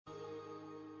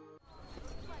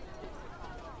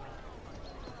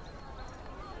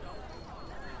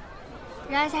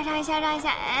让一下，让一下，让一下，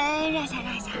哎，让一下，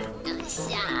让一下，让一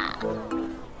下。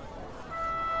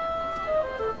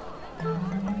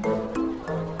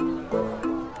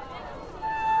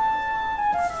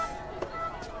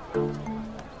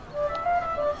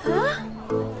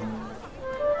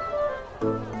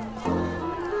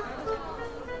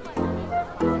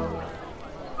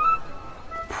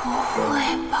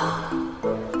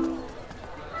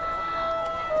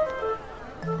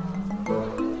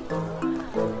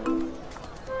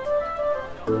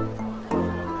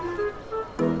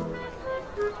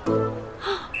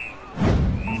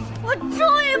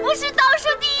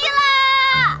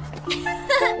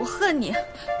你，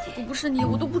如果不是你，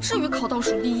我都不至于考倒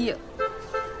数第一。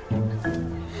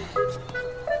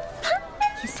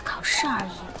一次考试而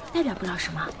已，代表不了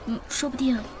什么。说不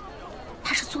定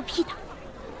他是作弊的。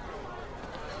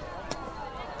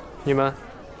你们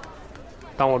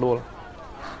当我录了。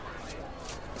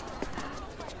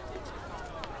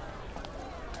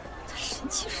他神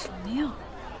气什么呀？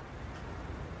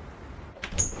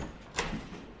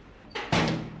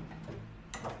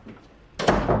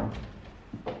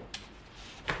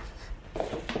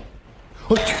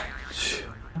我去！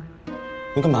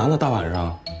你干嘛呢？大晚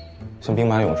上，像兵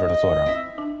马俑似的坐着。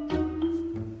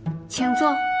请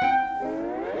坐。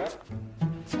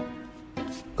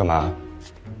干嘛？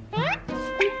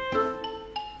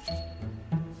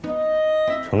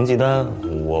成绩单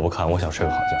我不看，我想睡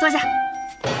个好觉。坐下。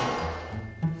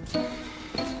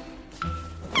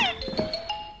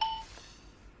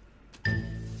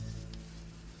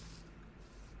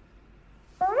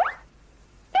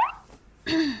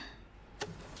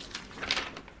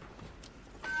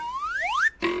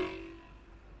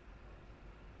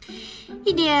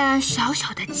一点小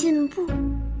小的进步，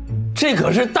这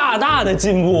可是大大的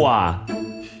进步啊！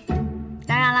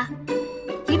当然了，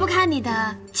离不开你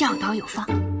的教导有方。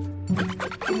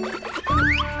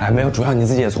哎，没有，主要你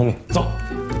自己也聪明。走，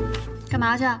干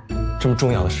嘛去？这么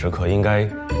重要的时刻，应该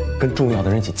跟重要的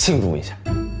人一起庆祝一下，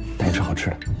带你吃好吃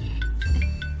的。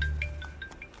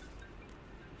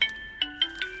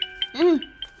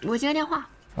我接个电话。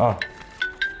啊，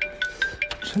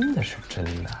真的是真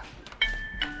的。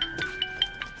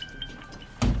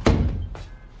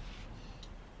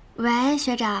喂，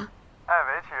学长。哎，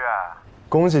喂，七月，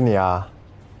恭喜你啊！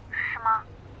是吗？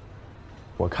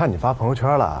我看你发朋友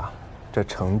圈了，这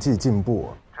成绩进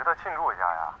步，值得庆祝一下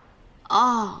呀。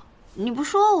哦，你不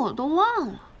说我都忘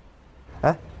了。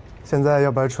哎，现在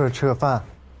要不要出来吃个饭？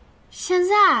现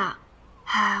在啊，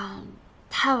哎呀，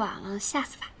太晚了，下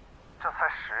次吧。这才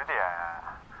10点，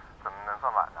怎么能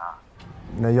算晚呢？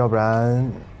那要不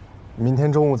然，明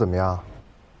天中午怎么样？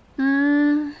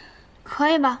可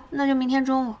以吧？那就明天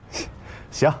中午。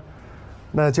行，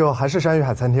那就还是山与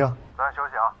海餐厅。早点休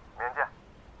息啊，明天见。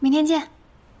明天见。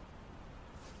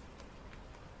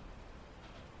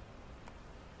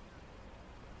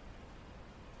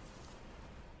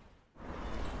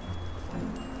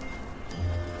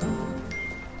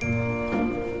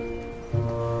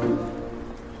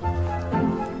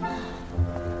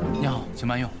你好，请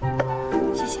慢用。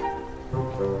谢谢。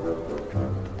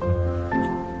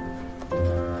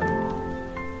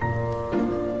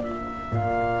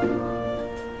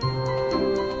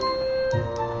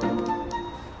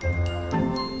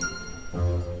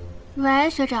喂，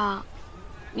学长，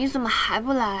你怎么还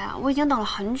不来啊？我已经等了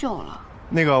很久了。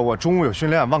那个，我中午有训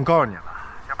练，忘告诉你了。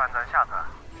要不然咱下次。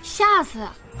下次。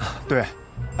对，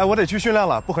哎，我得去训练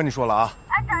了，不和你说了啊。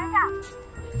哎，等一下，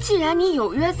既然你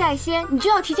有约在先，你就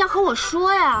要提前和我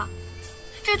说呀，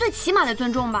这是最起码的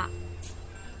尊重吧？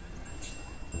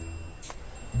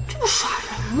这不耍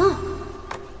人吗？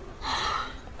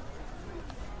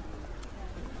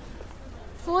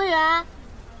服务员。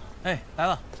哎，来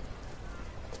了。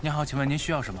你好，请问您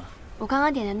需要什么？我刚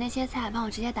刚点的那些菜，帮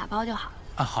我直接打包就好了。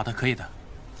啊，好的，可以的。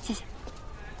谢谢。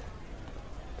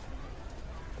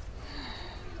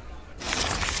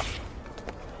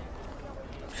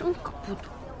真搞不懂，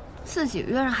自己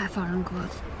约人还放人鸽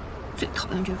子，最讨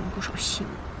厌这种不守信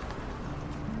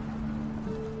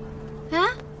用。哎，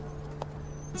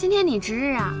今天你值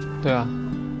日啊？对啊。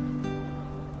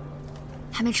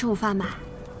还没吃午饭吧？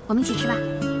我们一起吃吧。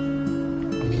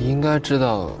你应该知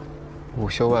道。午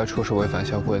休外出是违反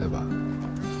校规的吧？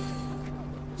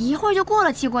一会儿就过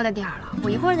了期过的点儿了，我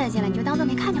一会儿再进来，你就当做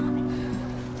没看见我呗。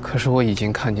可是我已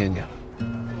经看见你了。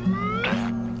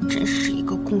真是一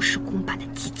个公事公办的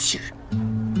机器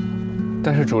人。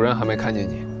但是主任还没看见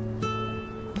你，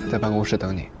他在办公室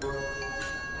等你。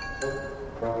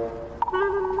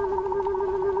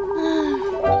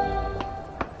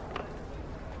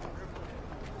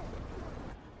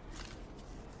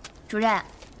主任，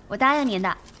我答应您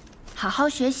的。好好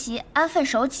学习，安分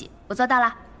守己，我做到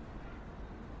了。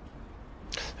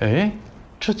哎，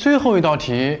这最后一道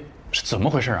题是怎么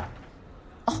回事啊？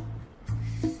哦，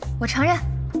我承认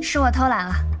是我偷懒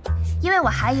了，因为我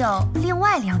还有另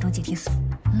外2种解题思路。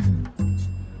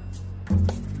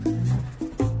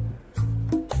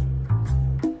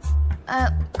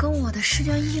跟我的试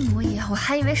卷一模一样，我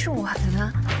还以为是我的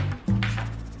呢。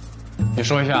你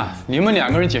说一下，你们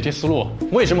2个人解题思路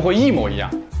为什么会一模一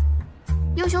样？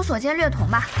英雄所见略同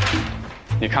吧。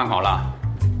你看好了，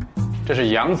这是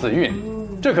杨子韵，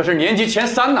这可是年级前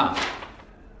3呢。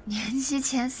年级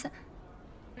前3。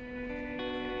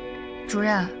主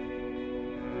任，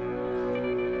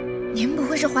您不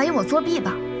会是怀疑我作弊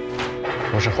吧？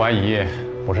不是怀疑，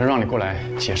我是让你过来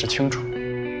解释清楚。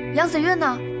杨子韵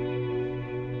呢？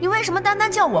你为什么单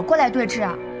单叫我过来对质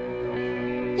啊？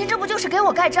您这不就是给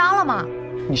我盖章了吗？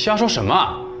你瞎说什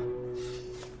么？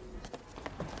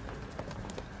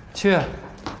七月，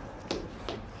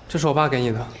这是我爸给你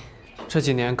的，这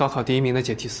几年高考第1名的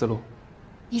解题思路。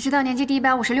你知道年级第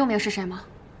156名是谁吗？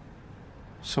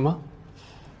什么？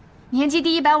年级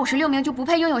第156名就不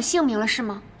配拥有姓名了是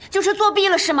吗？就是作弊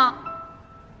了是吗？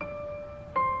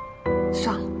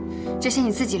算了，这些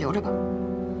你自己留着吧。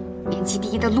年级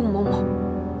第1的陆某某。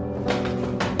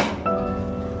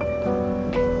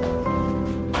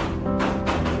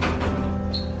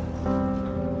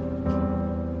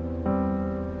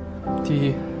第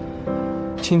一，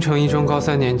青城一中高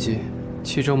3年级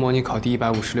期中模拟考第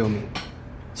156名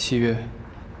，7月。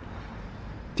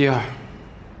第二，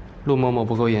陆某某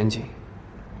不够严谨，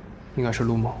应该是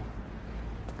陆某。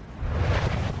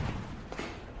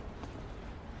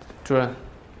主任，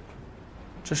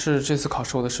这是这次考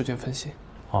试我的试卷分析。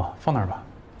哦，放那儿吧。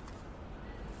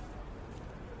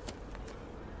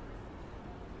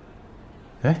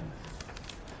哎，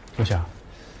陆晓，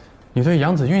你对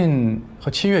杨子韵和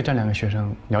7月这2个学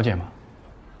生了解吗？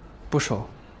不熟。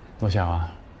陆晓啊，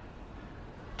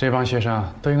这帮学生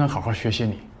都应该好好学习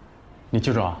你。你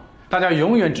记住啊，大家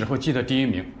永远只会记得第1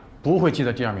名，不会记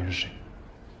得第2名是谁。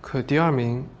可第2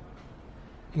名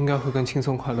应该会更轻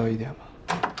松快乐一点吧？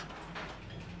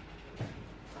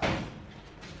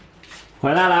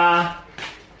回来啦！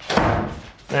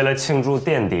为了庆祝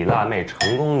垫底辣妹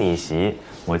成功逆袭，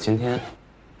我今天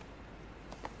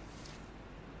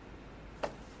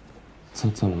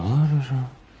怎么了？这是？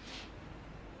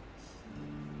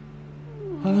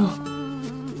哎呀，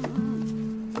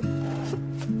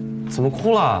怎么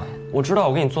哭了？我知道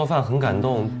我给你做饭很感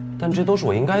动，但这都是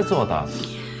我应该做的。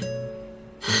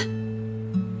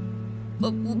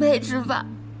我不配吃饭，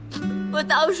我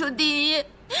倒数第1，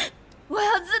我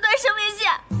要自断生命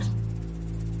线。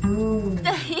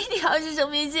哪一条是生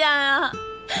命线啊？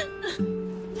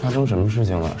发生什么事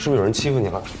情了？是不是有人欺负你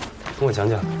了？跟我讲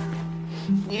讲。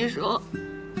你说，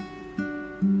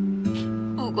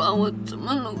不管我怎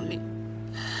么努力，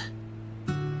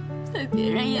在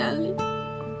别人眼里，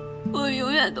我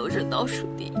永远都是倒数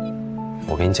第1。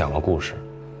我给你讲个故事，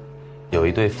有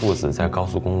一对父子在高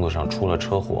速公路上出了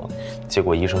车祸，结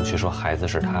果医生却说孩子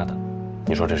是他的，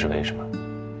你说这是为什么？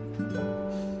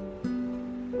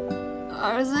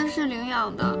儿子是领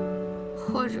养的，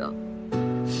或者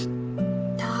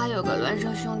他还有个孪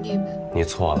生兄弟呗？你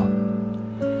错了，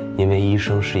因为医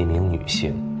生是一名女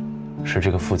性，是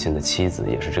这个父亲的妻子，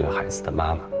也是这个孩子的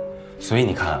妈妈，所以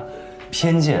你看，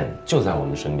偏见就在我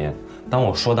们身边。当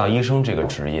我说到医生这个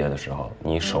职业的时候，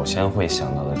你首先会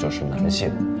想到的就是男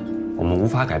性。我们无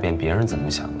法改变别人怎么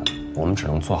想的，我们只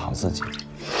能做好自己，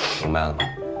明白了吗？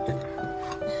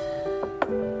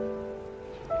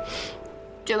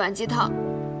这碗鸡汤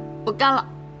我干了。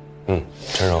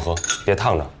趁热喝，别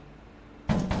烫着。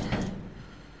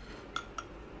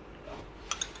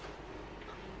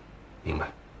明白。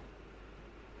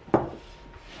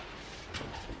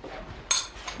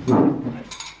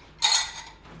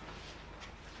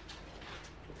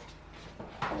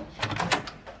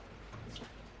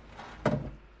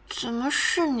怎么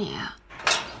是你啊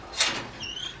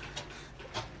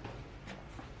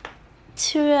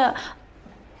？7月，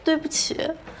对不起。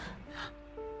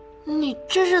你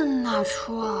这是哪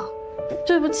出啊？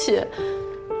对不起，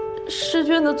试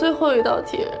卷的最后一道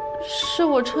题是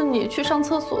我趁你去上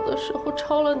厕所的时候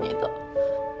抄了你的。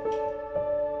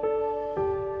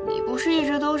你不是一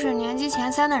直都是年级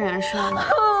前3的人设吗？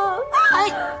哎，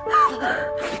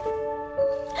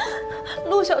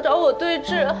陆晓找我对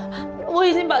质，我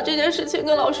已经把这件事情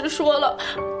跟老师说了，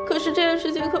可是这件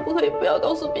事情可不可以不要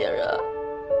告诉别人？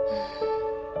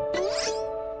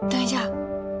等一下，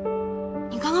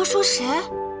你刚刚说谁？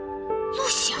陆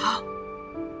晓。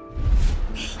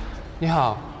你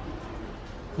好，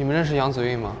你们认识杨子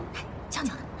韵吗？讲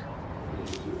讲。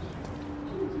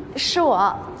是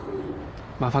我。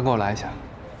麻烦跟我来一下。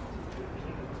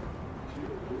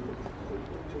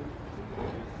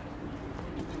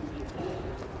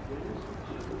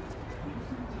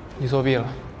你作弊了。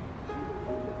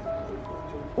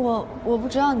我不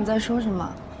知道你在说什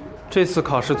么。这次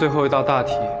考试最后一道大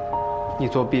题，你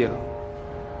作弊了。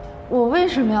我为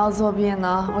什么要作弊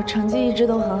呢？我成绩一直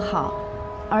都很好，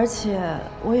而且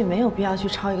我也没有必要去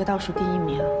抄一个倒数第1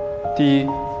名。第一，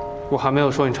我还没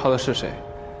有说你抄的是谁。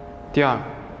第二，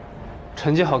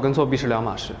成绩好跟作弊是两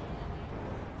码事。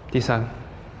第三，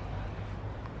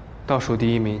倒数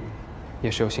第1名也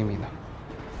是有姓名的。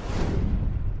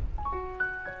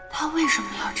他为什么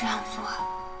要这样做啊？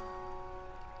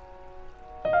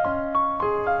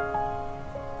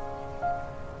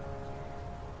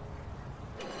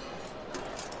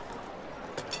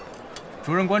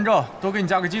主任关照，多给你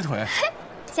加个鸡腿。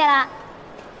谢啦。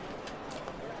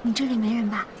你这里没人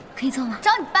吧？可以坐吗？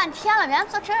找你半天了，原来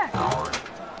坐这儿呢。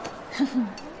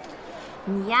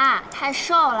你呀，太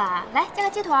瘦了，来加个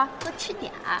鸡腿，多吃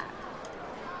点儿。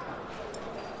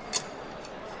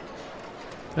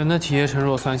人的体液呈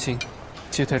弱酸性，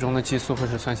鸡腿中的激素会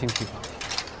使酸性提高。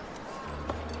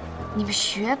你们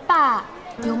学霸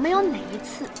有没有哪一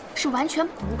次是完全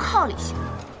不靠理性的？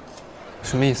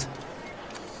什么意思？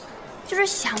就是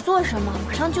想做什么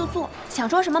马上就做，想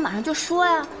说什么马上就说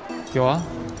呀。有啊，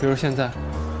比如现在，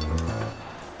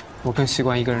我更习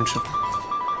惯一个人吃饭。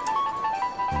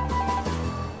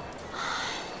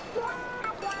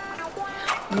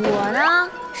我呢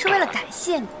是为了感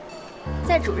谢你，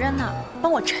在主任那儿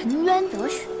帮我沉冤得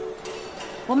雪。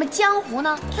我们江湖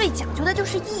呢最讲究的就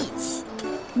是义气，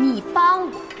你帮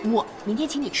我，我明天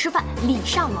请你吃饭，礼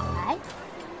尚往来。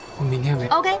我明天没。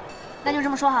OK， 那就这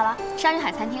么说好了。山云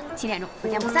海餐厅7点钟不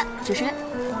见不散，随时约。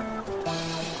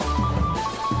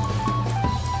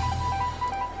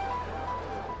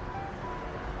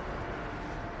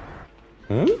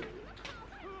嗯？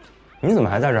你怎么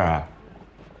还在这儿啊？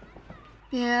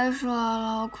别说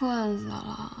了，困死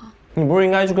了。你不是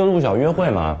应该去跟陆小约会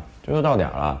吗？这又到点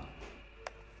了。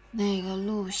那个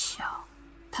陆小，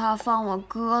他放我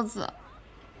鸽子。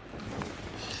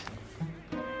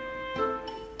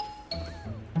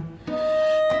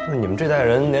不是你们这代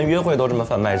人连约会都这么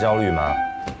贩卖焦虑吗？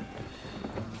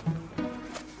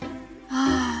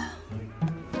唉，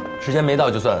时间没到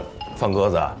就算放鸽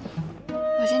子啊？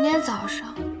我今天早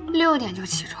上6点就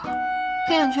起床，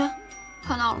黑眼圈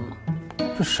看到了吗？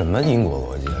这什么因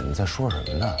果逻辑啊？你在说什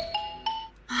么呢？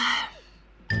唉，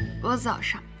我早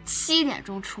上7点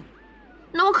钟出门，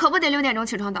那我可不得6点钟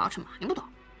起床捯饬吗？你不懂。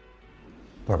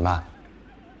不是妈，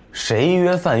谁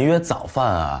约饭约早饭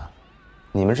啊？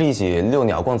你们是一起遛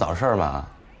鸟逛早市吗？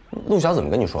陆小怎么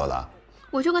跟你说的？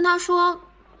我就跟他说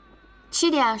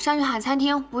，7点山云海餐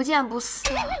厅不见不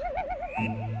散。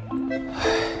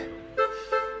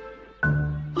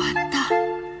完蛋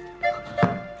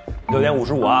！6点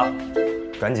55啊，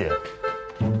赶紧！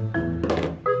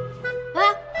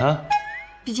哎，啊，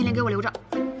冰淇淋给我留着。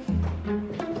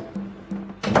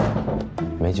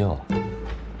没救了，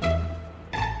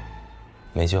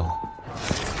没救了。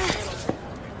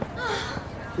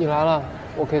你来了，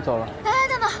我可以走了。哎，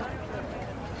等等，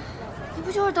你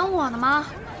不就是等我的吗？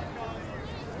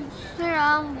虽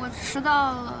然我迟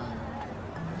到了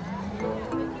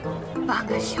半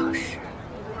个小时，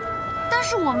但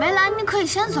是我没来，你可以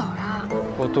先走呀。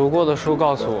我读过的书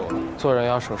告诉我，做人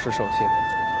要守时守信。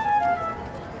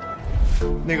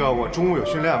那个，我中午有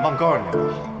训练，忘告诉你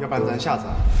了，要不然咱下次。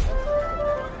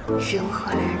人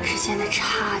和人之间的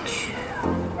差距。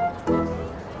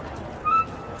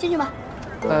进去吧。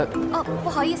哦，不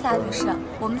好意思啊，女士，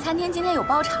我们餐厅今天有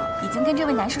包场，已经跟这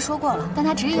位男士说过了，但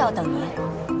他执意要等您。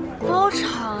包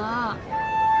场啊？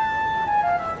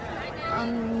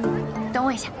等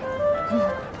我一下。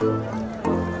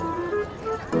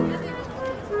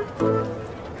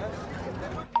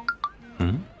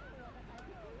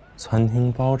餐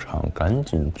厅包场，赶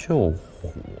紧救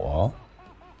火！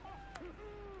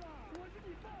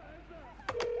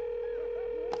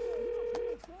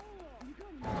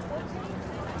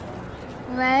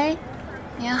喂，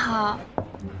您好。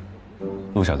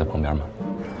陆小在旁边吗？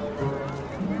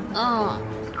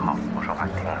好，我说话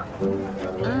你听着。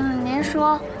您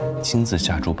说。亲自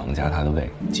下注绑架他的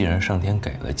胃，既然上天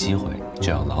给了机会，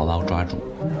就要牢牢抓住。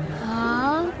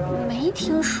啊，没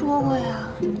听说过呀。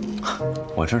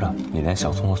我知道，你连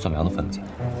小葱和蒜苗都分不清。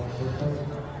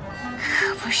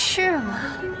可不是嘛。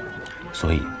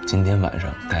所以今天晚上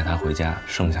带他回家，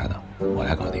剩下的我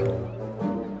来搞定。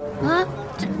啊，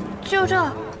就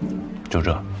这？就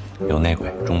这，有内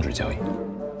鬼，终止交易。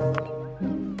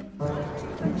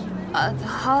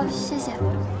好，谢谢。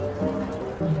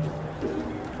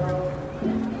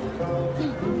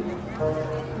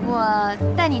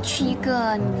我带你去一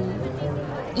个你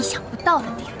意想不到的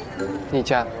地方。你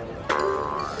家？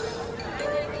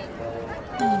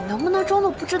你能不能装作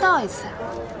不知道一次啊？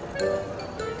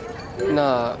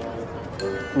那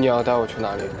你要带我去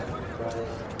哪里？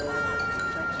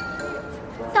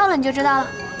到了你就知道了。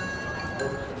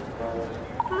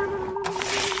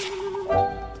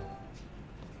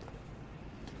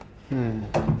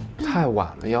太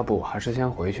晚了，要不我还是先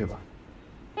回去吧。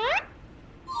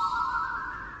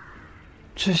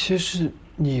这些是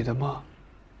你的吗？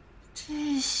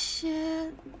这些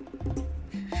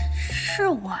是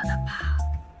我的吧？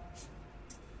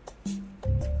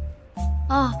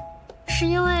哦，是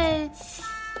因为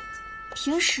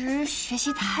平时学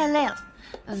习太累了，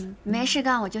没事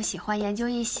干我就喜欢研究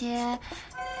一些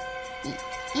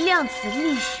量子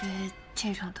力学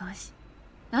这种东西。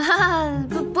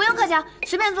不用客气啊，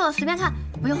随便做随便看，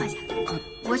不用花钱。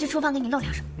我去厨房给你露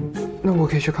点什么。那我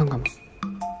可以去看看吗？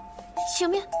行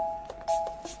便。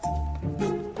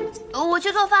我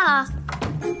去做饭了啊。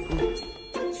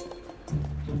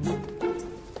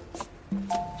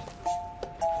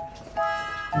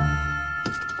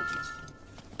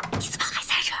你怎么还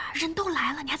在这儿？人都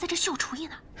来了，你还在这秀厨艺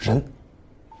呢？人？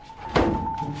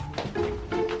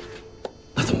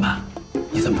那怎么办？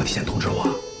你怎么不提前通知我？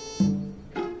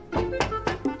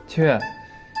七月，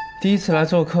第一次来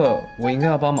做客，我应该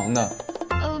要帮忙的。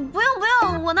不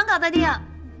用，我能搞得定。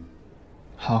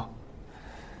好。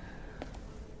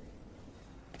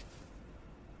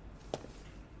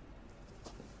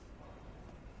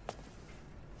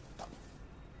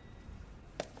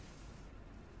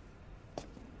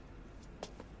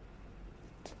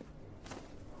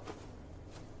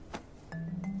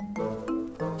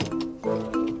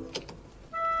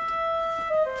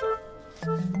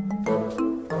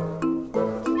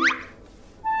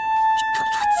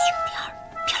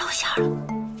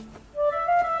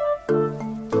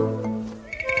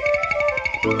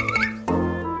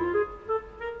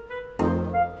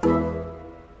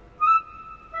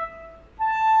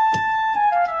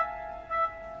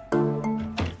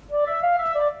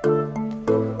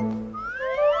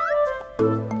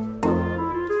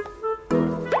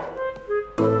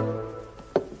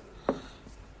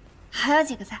还有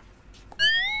几个菜。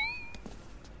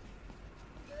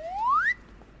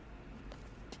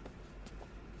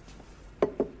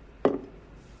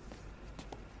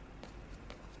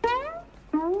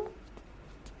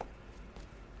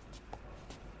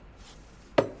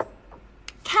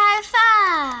开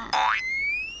饭。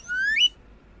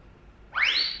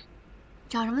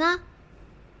找什么呢？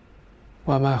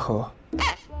外卖盒。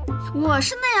我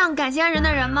是那样感谢人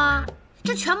的人吗？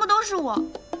这全部都是我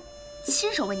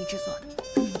亲手为你制作的。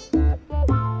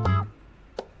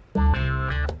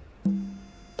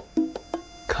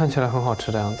看起来很好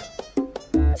吃的样子。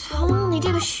从你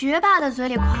这个学霸的嘴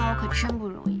里夸我可真不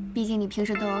容易，毕竟你平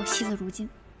时都惜字如金。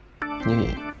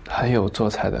你很有做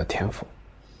菜的天赋。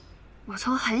我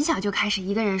从很小就开始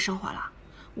一个人生活了，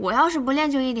我要是不练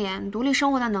就一点独立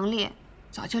生活的能力，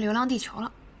早就流浪地球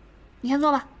了。你先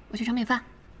做吧，我去盛米饭。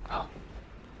好。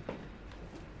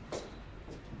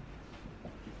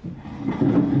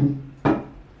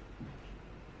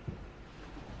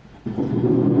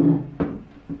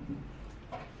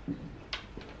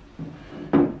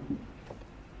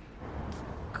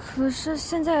可是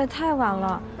现在也太晚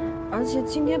了，而且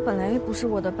今天本来也不是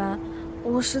我的班，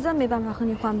我实在没办法和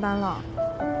你换班了。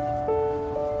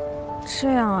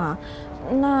这样啊，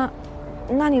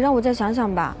那你让我再想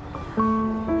想吧。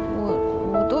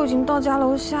我都已经到家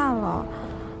楼下了。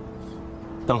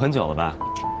等很久了吧？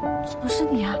怎么是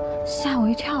你啊？吓我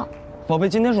一跳。宝贝，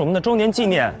今天是我们的周年纪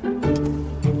念。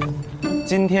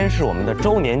今天是我们的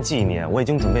周年纪念，我已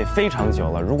经准备非常久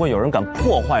了。如果有人敢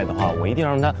破坏的话，我一定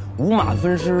让他五马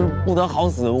分尸，不得好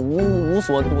死，无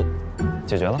所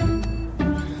解决了。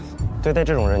对待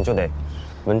这种人就得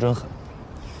稳准狠。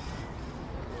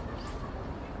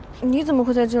你怎么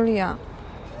会在这里啊？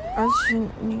而且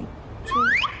你这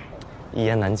一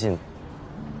言难尽。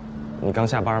你刚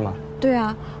下班吗？对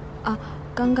啊，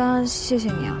刚刚谢谢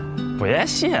你啊。别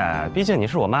谢，毕竟你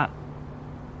是我妈。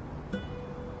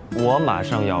我马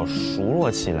上要熟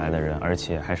络起来的人，而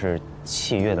且还是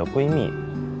契约的闺蜜。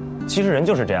其实人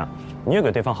就是这样，你越给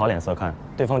对方好脸色看，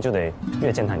对方就得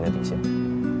越践踏你的底线。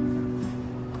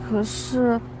可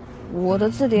是我的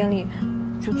字典里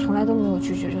就从来都没有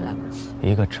拒绝这两个字。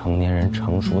一个成年人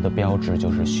成熟的标志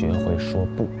就是学会说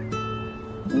不。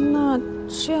那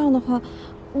这样的话，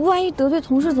万一得罪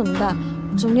同事怎么办？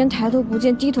整天抬头不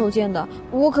见低头见的，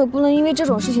我可不能因为这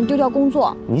种事情丢掉工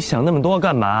作。你想那么多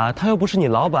干嘛？他又不是你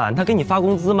老板，他给你发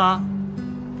工资吗？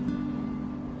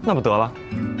那不得了。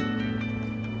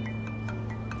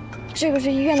这个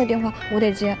是医院的电话，我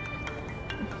得接。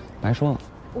白说。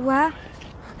喂，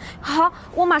好，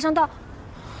我马上到。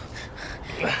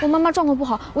我妈妈状况不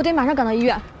好，我得马上赶到医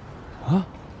院。啊？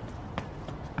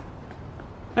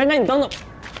哎，那你等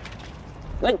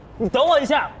等，你等我一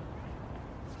下。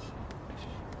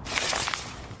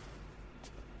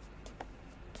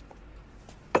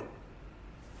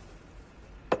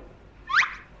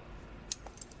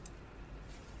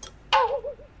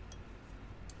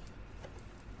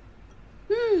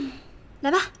来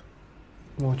吧。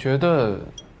我觉得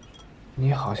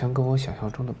你好像跟我想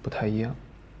象中的不太一样。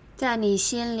在你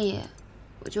心里，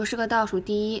我就是个倒数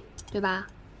第一，对吧？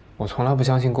我从来不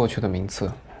相信过去的名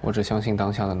次，我只相信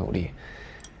当下的努力。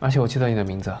而且我记得你的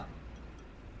名字。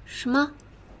什么？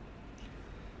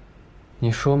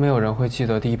你说没有人会记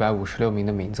得第156名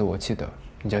的名字，我记得，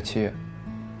你叫七月。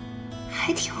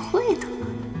还挺会的。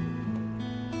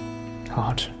好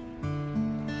好吃。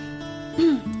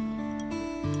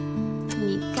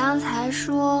你刚才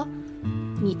说，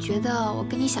你觉得我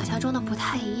跟你想象中的不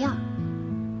太一样，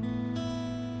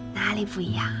哪里不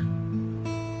一样？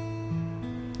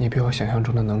你比我想象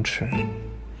中的能吃。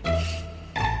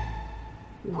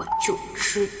我就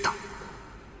知道。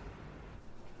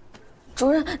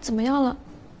主任怎么样了？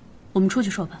我们出去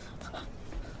说吧。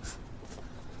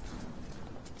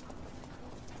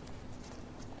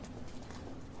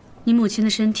你母亲的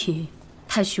身体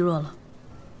太虚弱了，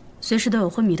随时都有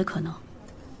昏迷的可能。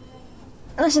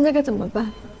那现在该怎么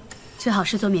办？最好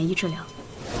是做免疫治疗。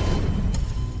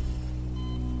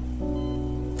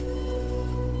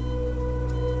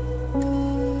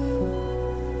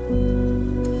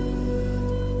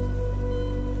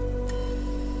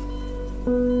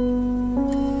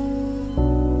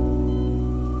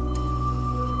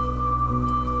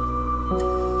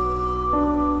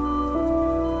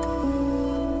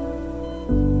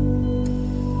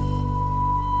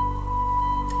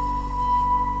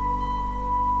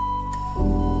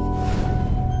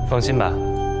放心吧，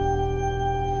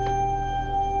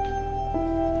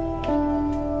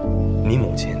你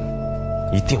母亲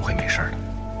一定会没事的。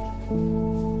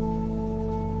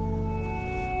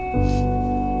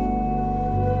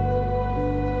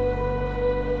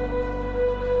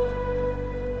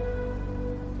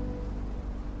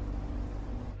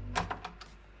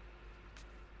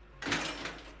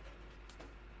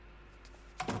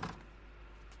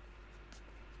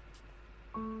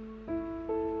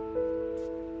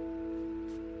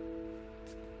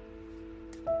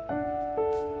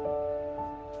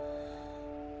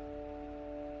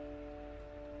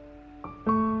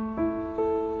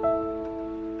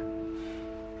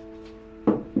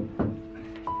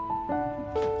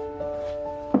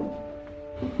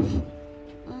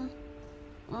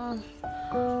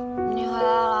你回来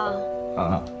了。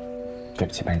啊，对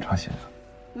不起，把你吵醒了。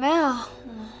没有，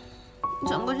你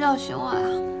怎么不叫醒我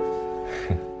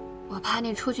呀？我怕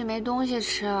你出去没东西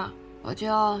吃，我就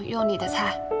用你的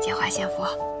菜借花献佛。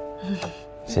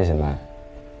谢谢妈。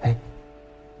哎，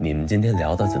你们今天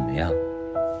聊得怎么样？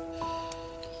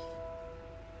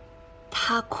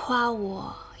他夸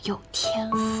我有天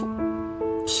赋，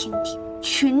听听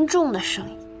群众的声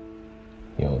音。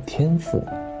有天赋，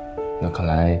那看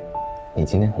来你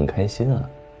今天很开心啊！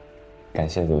感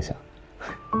谢陆晓。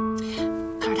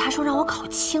可是他说让我考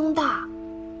清大，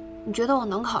你觉得我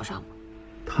能考上吗？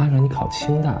他让你考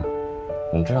清大，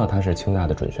你知道他是清大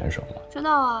的准选手吗？知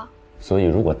道啊。所以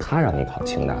如果他让你考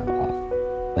清大的话，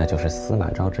那就是司马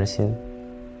昭之心。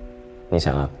你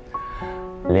想啊，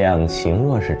两情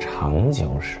若是长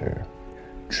久时，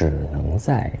只能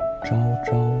在朝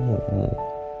朝暮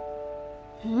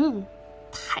暮。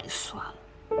太酸了。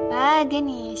来，给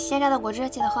你鲜榨的果汁，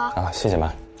记得喝啊！谢谢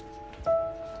妈。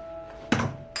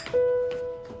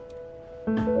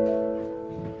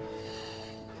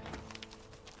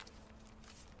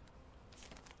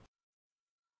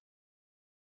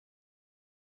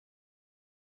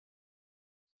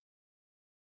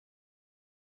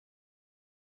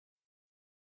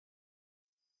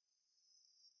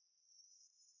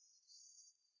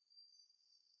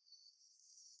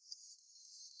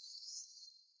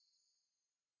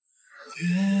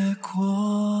越过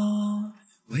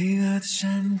巍峨的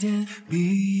山巅，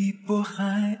碧波海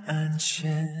岸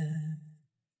线，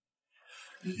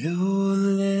留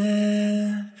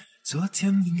恋昨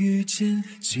天并遇见，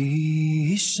记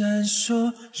忆闪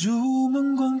烁如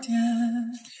梦光点，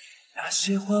那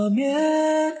些画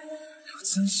面留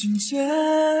藏心间，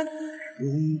不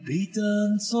必当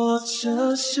作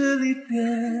这是离别，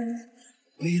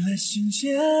未来心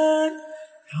间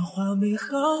让花美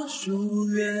好如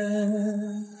愿，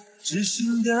知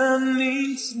心的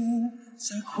名字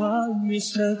在跨越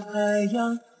山海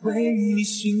洋为你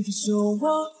幸福守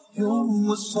望，用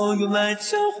我所有来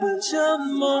交换这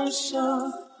梦想。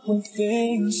When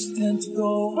things tend to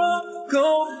go wrong,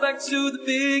 go back to the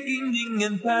beginning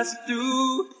and pass it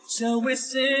through. Shall we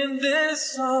sing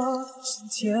this song? 今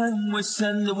天为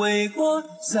闪的微光，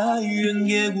再远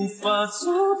也无法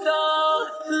阻挡。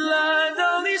来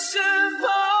到你身旁，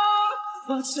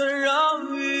把缠绕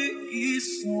于一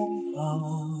松绑，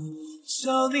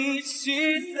朝你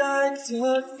期待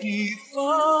的地方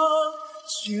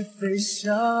去飞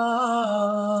翔。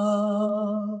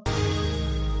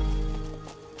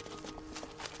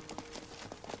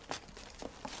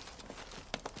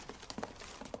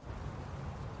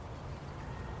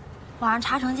网上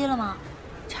查成绩了吗？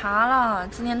查了，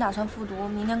今年打算复读，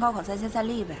明年高考再接再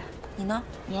厉呗。你呢？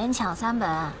勉强3本。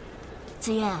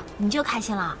子越，你就开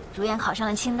心了，如愿考上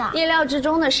了清大。意料之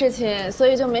中的事情，所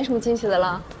以就没什么惊喜的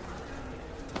了。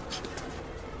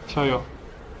校友，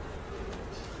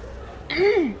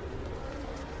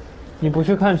你不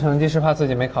去看成绩是怕自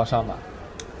己没考上吧？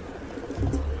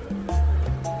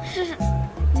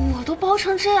我都包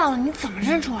成这样了，你怎么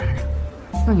认出来的？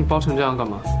那你包成这样干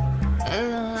嘛？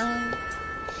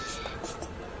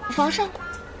防晒。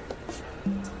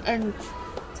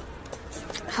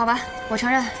好吧，我承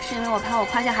认是因为我怕我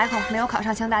夸下海口没有考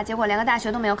上清大，结果连个大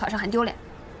学都没有考上，很丢脸。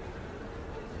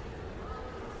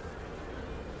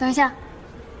等一下，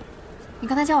你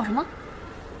刚才叫我什么？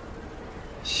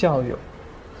校友。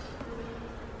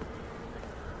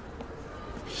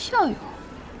校友。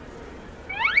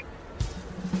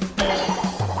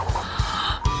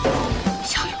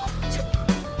校友。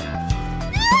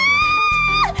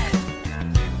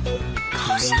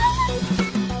考上了！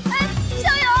哎，校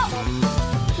友。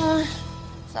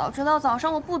早知道早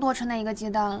上我不多吃那一个鸡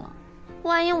蛋了，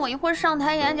万一我一会儿上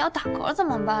台演讲打嗝怎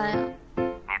么办呀？你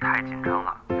太紧张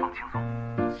了，放轻松。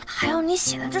还有你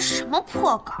写的这什么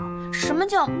破稿？什么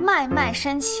叫脉脉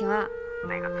深情啊？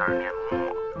那个字儿念默，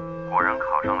果然考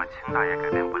上了清大也改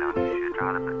变不了你学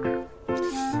渣的本质。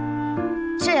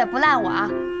这也不赖我啊！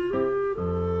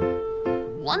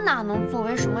我哪能作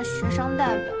为什么学生代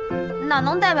表，哪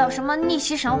能代表什么逆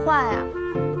袭神话呀？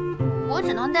我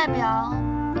只能代表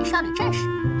美少女战士。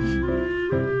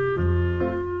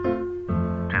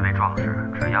这位壮士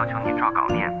只要求你照稿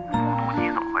念，复读你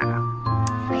怎么会的？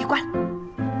哎，挂了。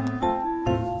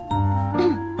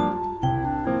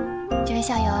这位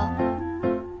校友，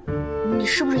你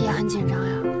是不是也很紧张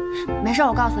呀？没事，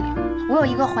我告诉你，我有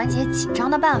一个缓解紧张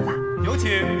的办法。有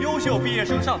请优秀毕业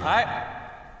生上台。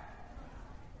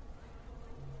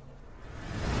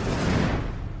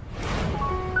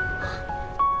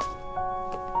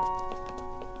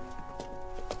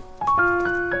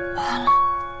完了，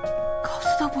稿子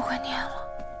都不会念了。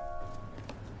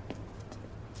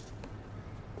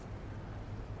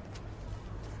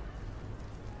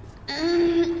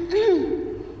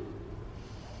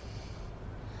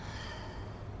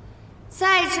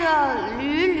在这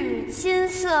缕缕金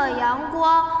色阳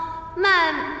光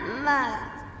慢慢、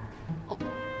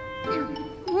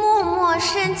默默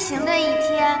深情的一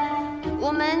天，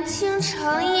我们倾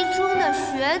城一中的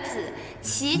学子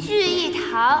齐聚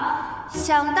一堂。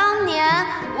想当年，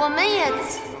我们也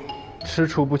踟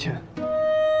蹰不前。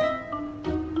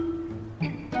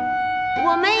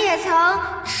我们也曾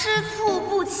吃醋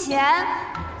不前。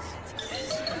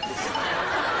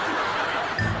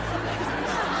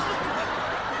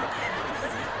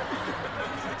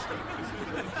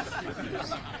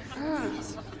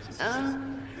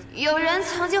有人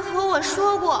曾经和我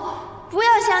说过，不要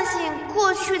相信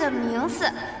过去的名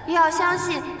字，要相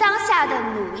信当下的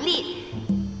努力。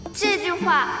这句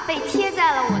话被贴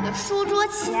在了我的书桌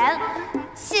前。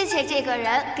谢谢这个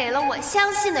人给了我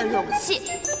相信的勇气，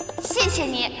谢谢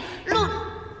你，陆。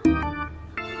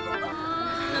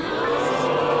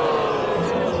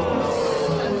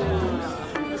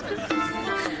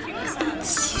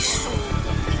其实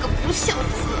你个不孝子。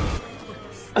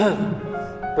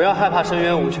不要害怕深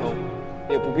渊无穷，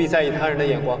也不必在意他人的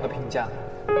眼光和评价，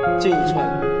进一寸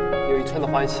有一寸的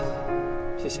欢喜。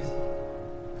谢谢。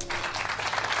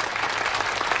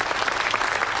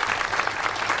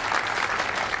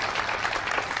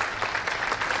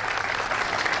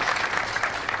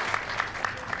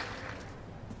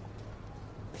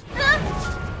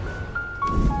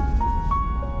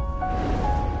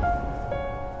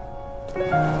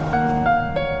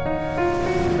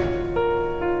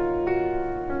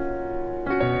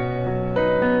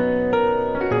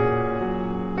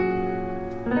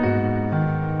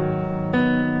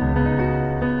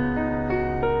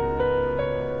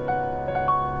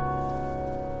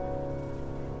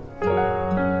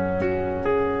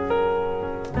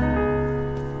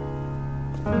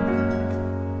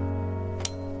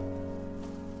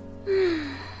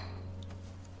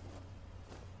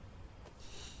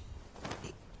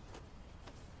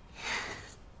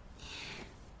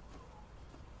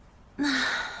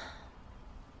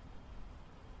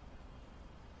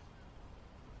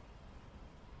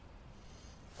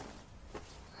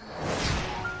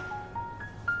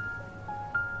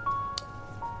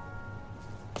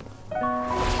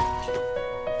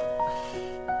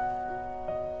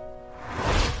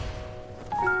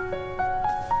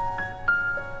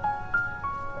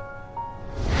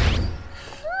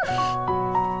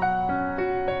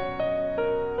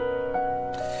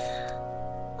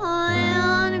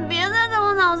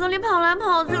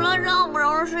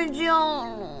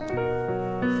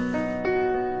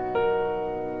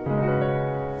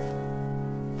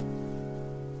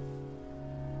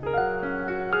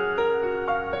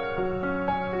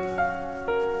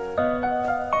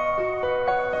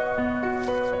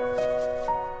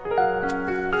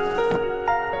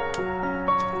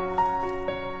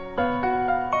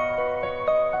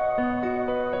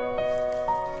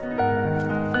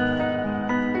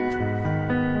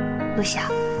陆晓，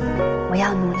我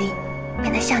要努力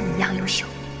变得像你一样优秀。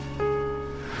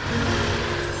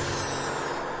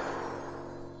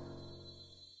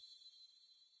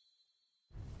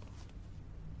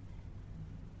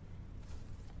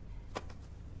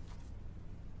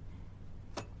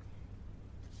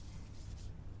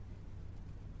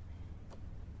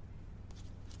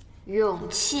勇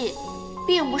气，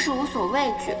并不是无所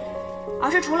畏惧，而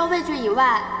是除了畏惧以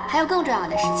外，还有更重要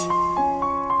的事情。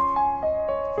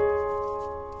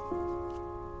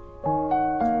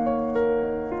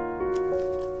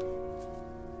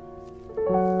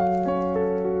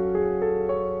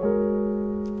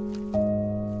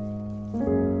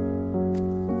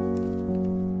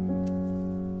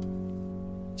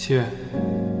七月，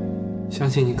相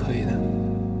信你可以的。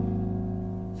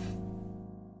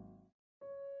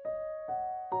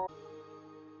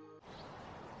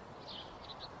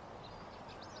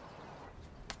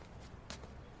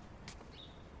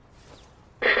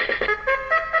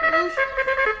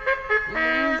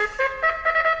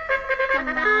干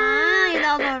嘛呀？一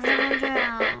大早睡成这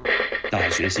样。大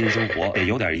学新生活得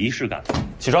有点仪式感。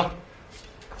起床。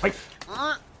哎。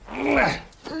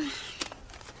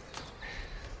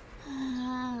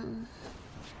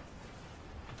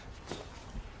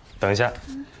等一下，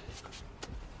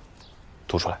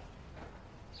吐出来。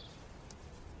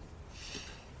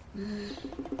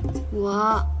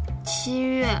我7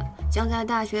月将在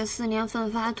大学4年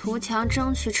奋发图强，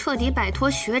争取彻底摆脱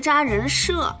学渣人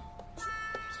设。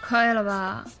可以了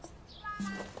吧？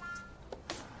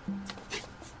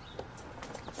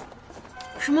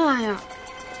什么玩意儿？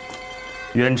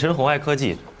远程红外科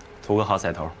技，图个好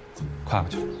彩头，跨过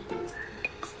去。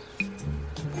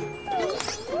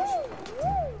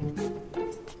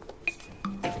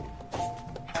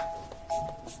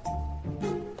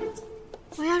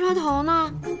我压刷头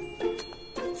呢？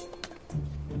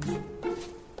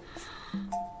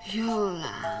又来。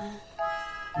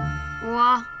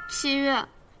我7月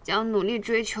将努力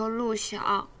追求陆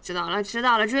晓，知道了，知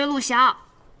道了，追陆晓。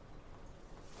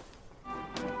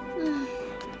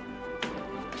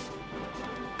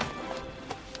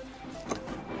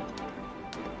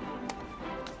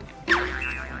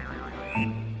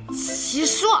齐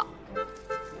硕，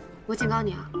我警告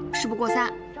你啊，事不过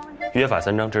三。约法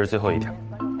3章，这是最后一条。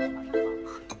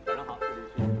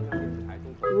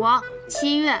我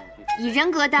7月以人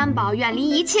格担保，远离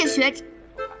一切学者。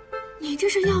你这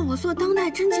是要我做当代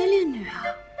贞洁烈女啊？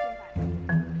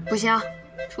不行，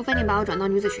除非你把我转到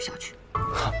女子学校去。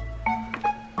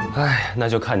哎，那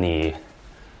就看你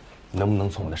能不能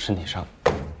从我的身体上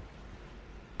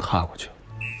踏过去。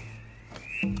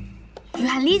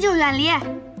远离就远离。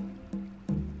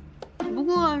不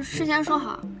过事先说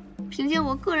好，凭借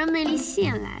我个人魅力吸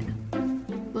引来的，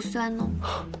不算哦。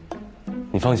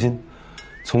你放心，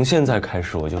从现在开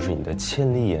始，我就是你的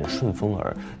千里眼、顺风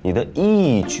耳，你的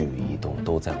一举一动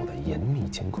都在我的严密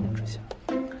监控之下。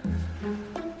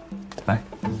来，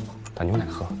把牛奶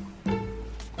喝。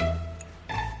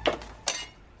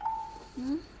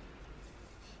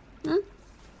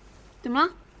怎么了？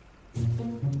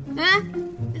哎，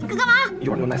干嘛？一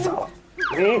会儿牛奶洒了。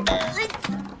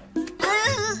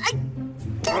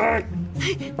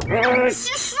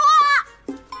齐硕，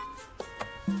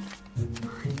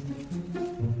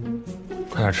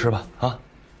快点吃吧，啊！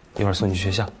一会儿送你去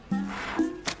学校。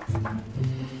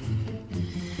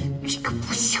这个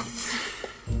不孝子。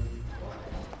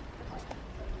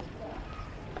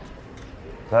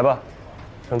来吧，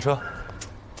上车。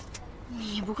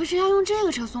你不会是要用这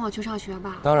个车送我去上学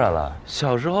吧？当然了，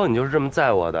小时候你就是这么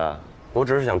载我的，我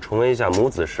只是想重温一下母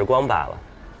子时光罢了。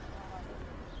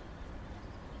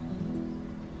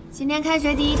今天开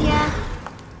学第一天，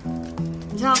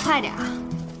你最好快点啊！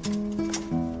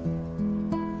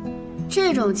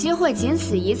这种机会仅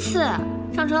此一次，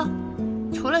上车。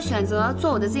除了选择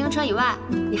坐我的自行车以外，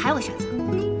你还有个选择，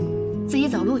自己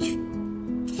走路去。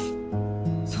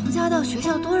从家到学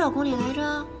校多少公里来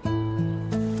着？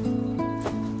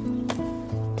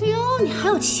哎呦，你还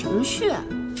有情绪！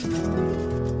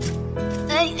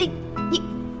哎，你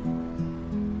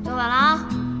坐稳了啊！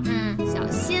小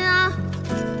心啊！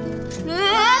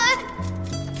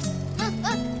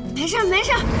没事没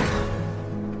事。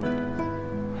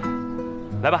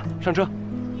来吧，上车。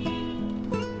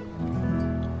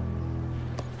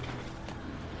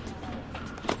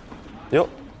哟，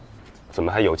怎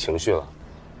么还有情绪了？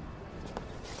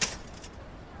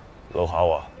搂好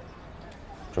我，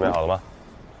准备好了吗？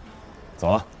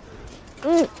走了。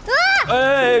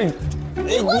哎，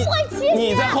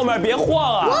你在后面别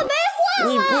晃啊！我没晃啊！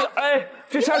你不要，哎，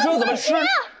这刹车怎么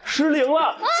失灵了？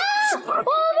啊！我不想！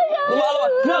完了吧，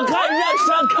让开，让闪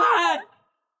开！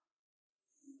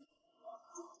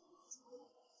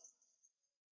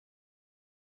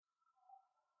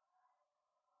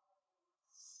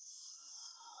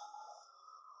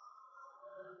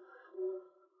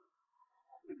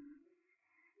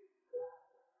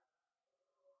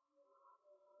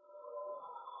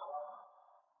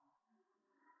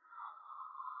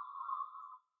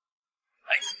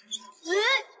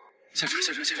下车，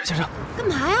下车，下车，下车！干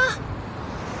嘛呀？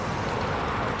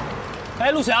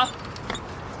哎，陆翔，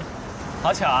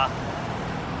好巧啊！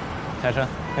下车，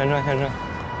开车，开车。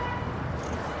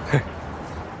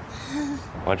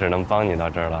我只能帮你到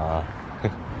这儿了啊。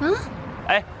嗯。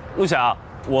哎，陆翔，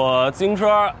我自行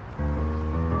车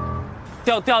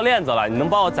掉链子了，你能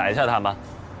帮我载一下它吗？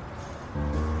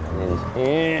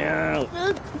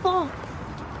帮。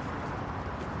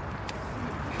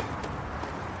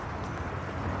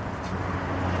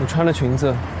你穿着裙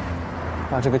子，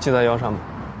把这个系在腰上吧。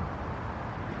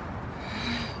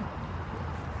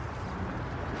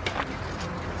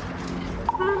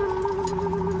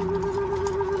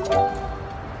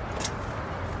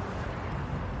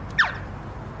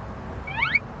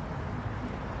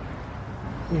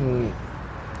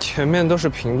前面都是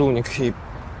平路，你可以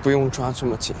不用抓这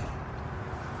么紧。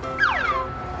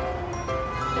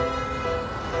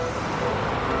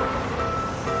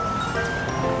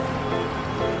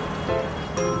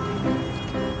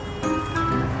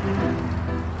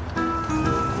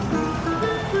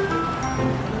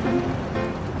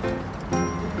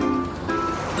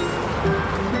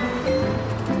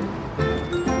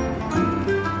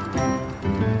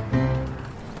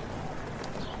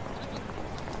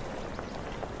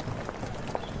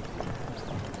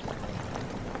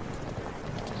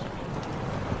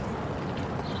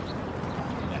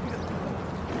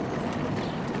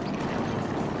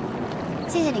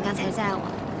谢谢你刚才载我。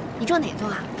你坐哪栋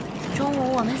啊？中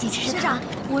午我们一起吃吃学长，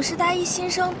我是大一新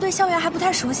生，对校园还不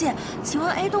太熟悉，请问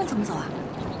A 栋怎么走啊？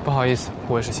不好意思，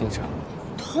我也是新生。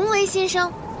同为新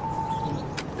生，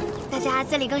大家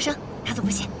自力更生，哪走不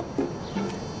行。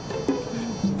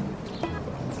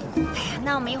哎呀，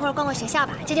那我们一会儿逛逛学校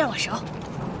吧，这地儿我熟。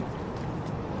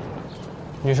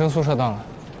女生宿舍到了。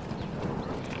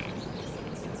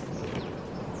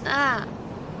啊，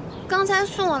刚才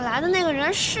送我来的那个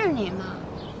人是你吗？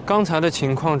刚才的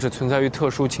情况只存在于特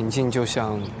殊情境，就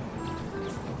像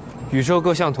宇宙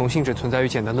各项同性只存在于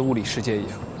简单的物理世界一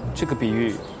样。这个比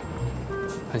喻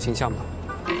很形象吧？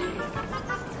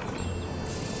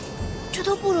这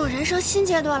都步入人生新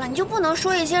阶段了，你就不能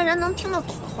说一些人能听得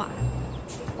懂的话？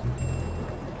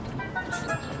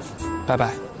拜拜。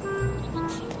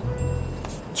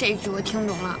这句我听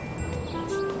懂了。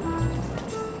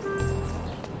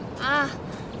啊，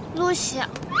陆晓，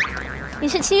你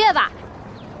是七月吧？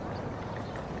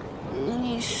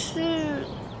你是？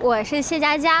我是谢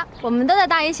佳佳，我们都在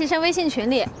大一新生微信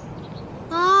群里。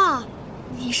哦，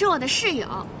你是我的室友。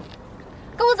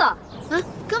跟我走。嗯，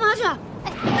干嘛去？哎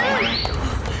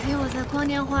呦，我在光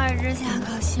天化日之下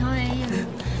搞行为艺术，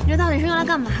你这到底是用来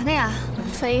干嘛的呀？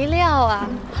肥料啊，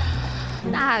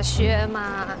大学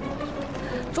嘛，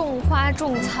种花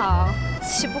种草，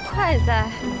岂不快哉？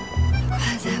快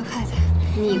哉快哉，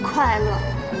你快乐，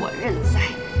我认栽。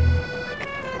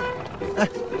哎，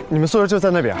你们宿舍就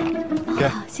在那边。给，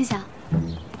谢谢。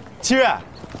七月，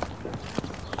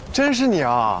真是你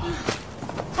啊！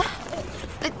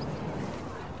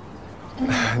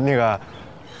那个，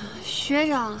学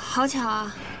长，好巧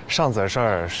啊！上次的事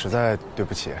儿实在对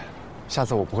不起，下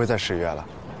次我不会再失约了。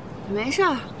没事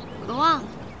儿，我都忘了。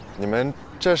你们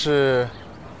这是？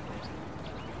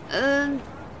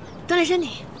锻炼身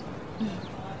体。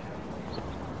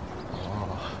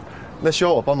哦，那需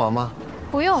要我帮忙吗？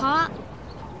不用。好啊。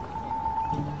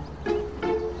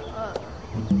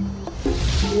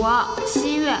我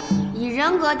七月以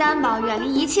人格担保，远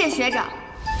离一切学长。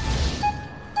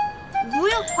不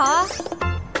用。好啊。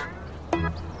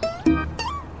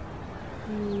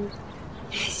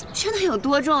真的有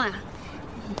多重呀？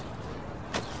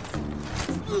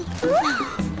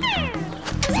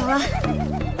走了。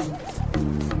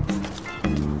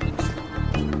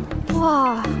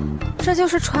哇，这就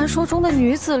是传说中的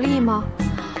女子力吗？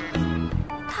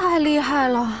太厉害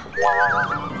了！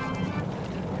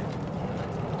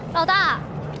老大。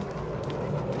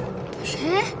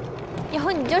谁？以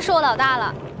后你就是我老大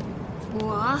了。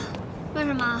我？为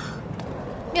什么？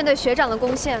面对学长的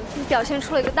攻陷，你表现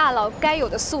出了一个大佬该有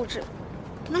的素质。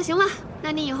那行吧，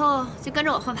那你以后就跟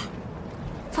着我混吧。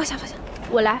放下放下，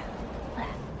我来。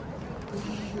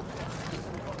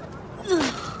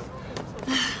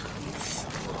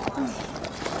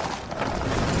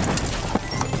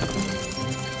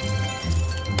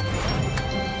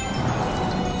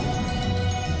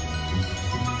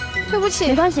对不起，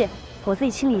没关系，我自己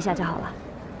清理一下就好了。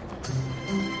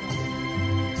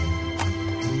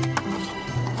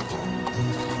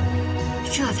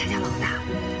这才叫老大，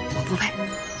我不配。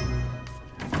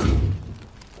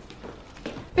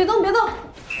别动，别动！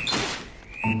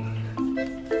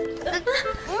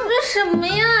这什么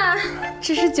呀？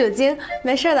这是酒精，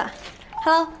没事的。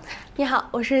Hello，你好，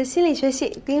我是心理学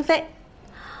系丁飞。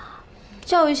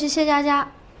教育系谢佳佳，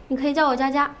你可以叫我佳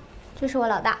佳，这是我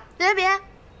老大。别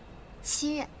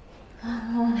，7月。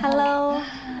Hello，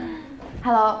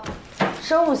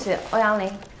 生物系欧阳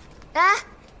林。哎，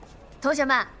同学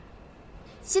们，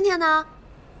今天呢，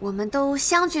我们都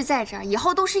相聚在这儿，以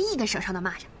后都是一根绳上的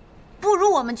蚂蚱，不如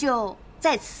我们就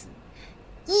在此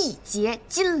一结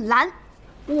金兰。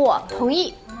我同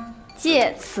意，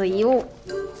借此一物，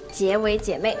结为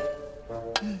姐妹。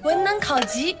文能考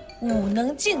级，武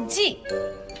能竞技。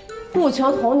不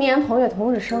求同年同月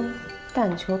同日生，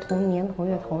但求同年同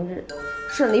月同日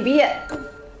顺利毕业。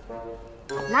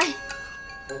来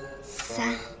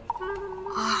，3、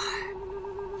2、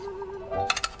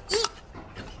1，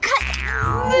开！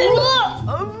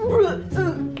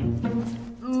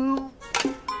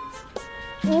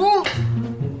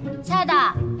亲爱的，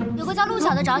有个叫陆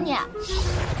晓的找你。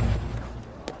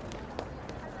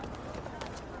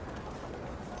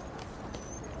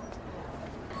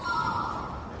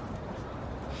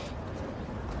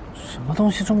什么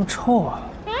东西这么臭啊？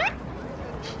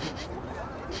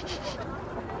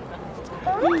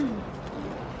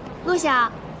陆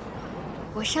晓，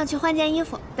我上去换件衣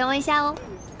服，等我一下哦。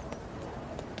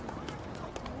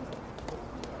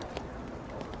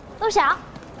陆晓，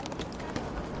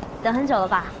等很久了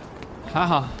吧？还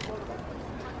好。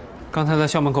刚才在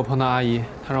校门口碰到阿姨，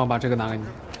她让我把这个拿给你，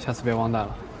下次别忘带了。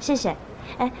谢谢。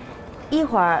哎，一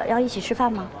会儿要一起吃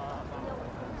饭吗？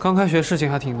刚开学事情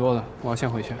还挺多的，我要先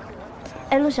回去。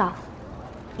哎，陆晓，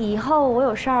以后我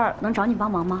有事儿能找你帮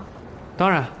忙吗？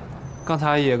当然，刚才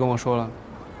阿姨也跟我说了，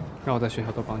让我在学校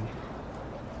多帮你。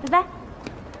拜拜。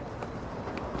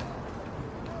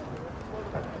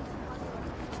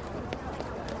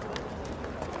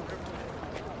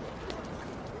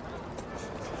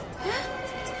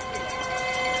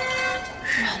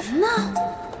人呢？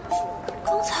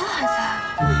刚才还在。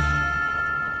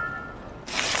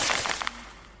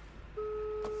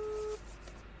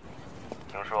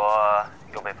听说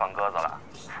又被放鸽子了。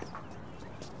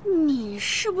你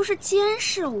是不是监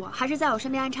视我，还是在我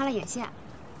身边安插了眼线？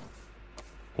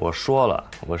我说了，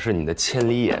我是你的千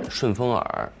里眼、顺风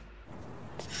耳。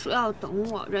说要等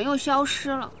我，人又消失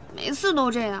了，每次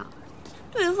都这样。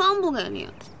对方不给力，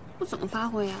我怎么发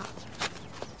挥呀？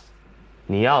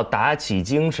你要打起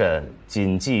精神，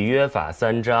谨记约法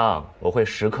3章，我会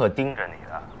时刻盯着你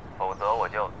的，否则我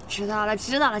就……知道了，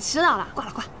挂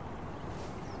了。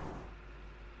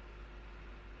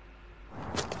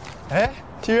哎，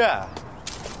七月。哎，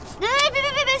别，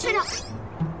学长。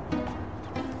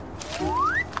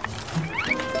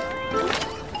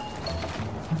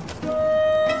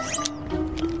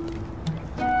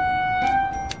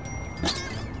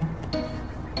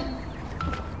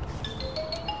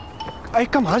哎，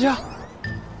干嘛去？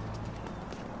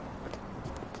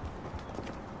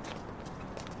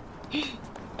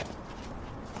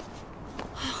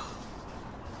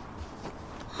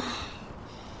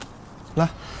来，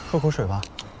喝口水吧。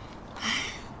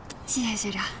谢谢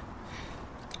学长。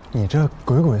你这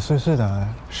鬼鬼祟祟的，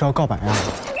是要告白啊？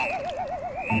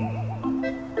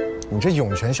你这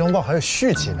涌泉相报还有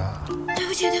续集呢。对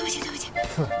不起。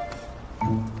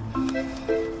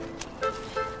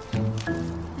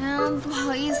不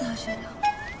好意思啊，学长。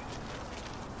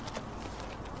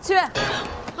七月。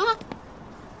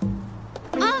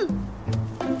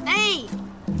哎，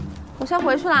我先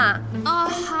回去啦。哦，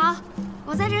好，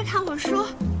我在这儿看会儿书。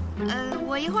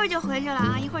我一会儿就回去了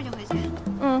啊，一会儿就回去。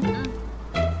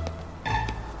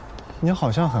你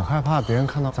好像很害怕别人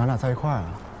看到咱俩在一块儿啊。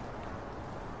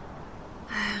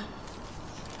哎，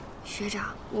学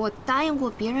长，我答应过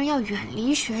别人要远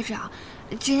离学长，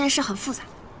这件事很复杂。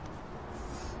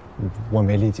我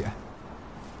没理解。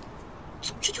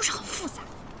总之就是很复杂。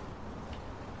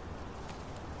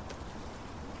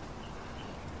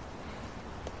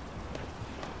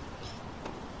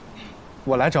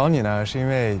我来找你呢，是因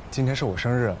为今天是我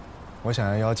生日，我想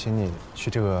要邀请你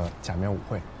去这个假面舞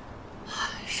会。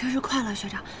生日快乐，学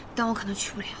长，但我可能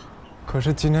去不了。可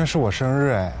是今天是我生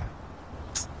日哎。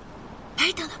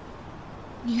哎，等等，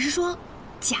你是说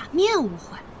假面舞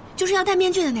会，就是要戴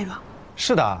面具的那种？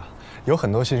是的，有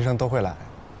很多新生都会来，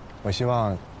我希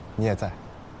望你也在。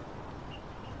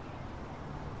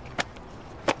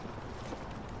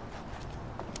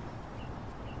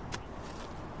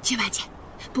今晚见，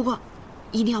不过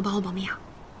一定要帮我保密啊！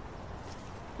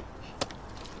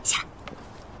下来。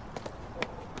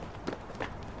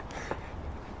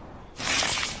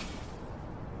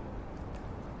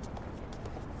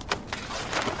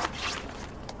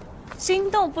心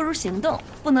动不如行动，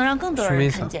不能让更多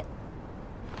人看见。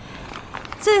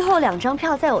最后2张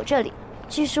票在我这里，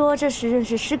据说这是认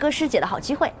识师哥师姐的好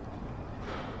机会。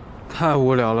太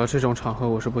无聊了，这种场合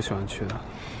我是不喜欢去的。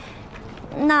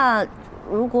那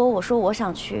如果我说我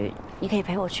想去，你可以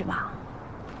陪我去吗？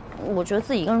我觉得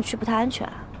自己一个人去不太安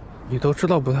全。你都知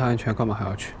道不太安全，干嘛还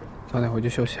要去？早点回去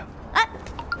休息啊。哎。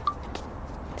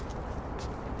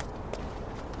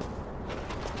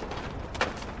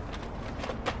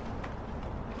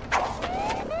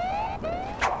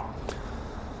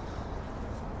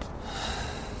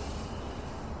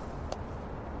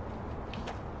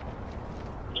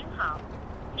您好，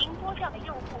您拨叫的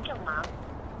用户正忙。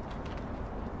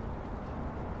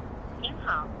您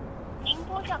好，您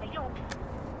拨叫的用户。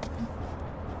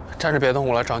站着别动，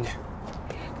我来找你。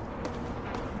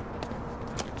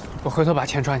我回头把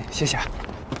钱转你，谢谢。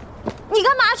你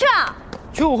干嘛去啊？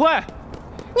去舞会。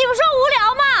你不说无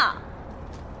聊吗？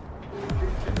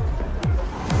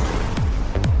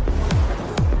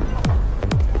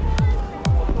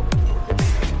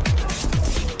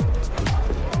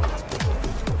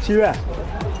七月，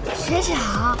学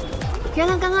长，原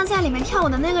来刚刚在里面跳舞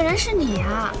的那个人是你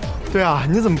啊！对啊，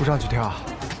你怎么不上去跳？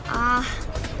啊，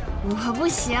我不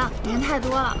行，人太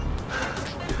多了。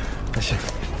那行。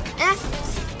哎，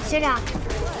学长，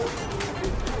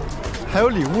还有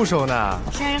礼物收呢。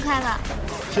生日快乐！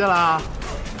谢啦。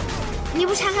你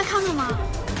不拆开看看吗？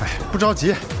哎，不着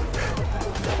急。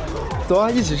走啊，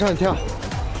一起上去跳。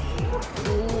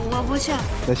我不去。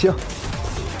那行，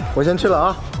我先去了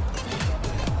啊。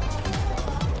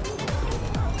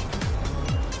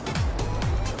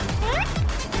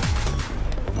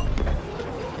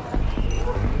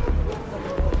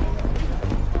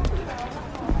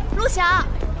陆晓，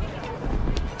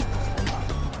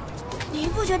你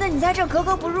不觉得你在这格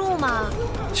格不入吗？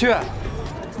七月，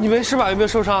你没事吧？有没有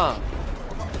受伤啊？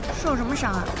受什么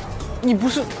伤啊？你不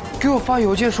是给我发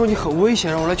邮件说你很危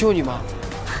险，让我来救你吗？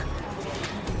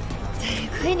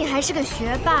可以，你还是个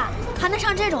学霸，还能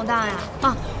上这种当呀？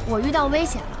啊，我遇到危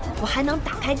险了，我还能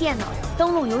打开电脑，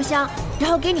登录邮箱，然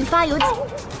后给你发邮件。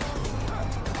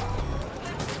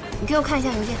你给我看一下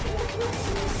邮件。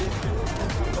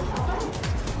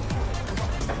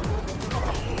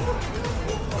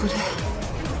不对，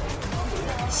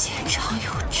现场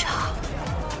有诈。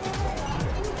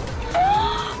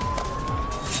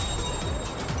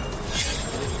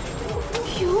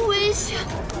有危险！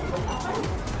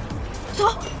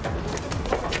走，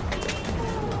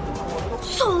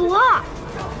走啊！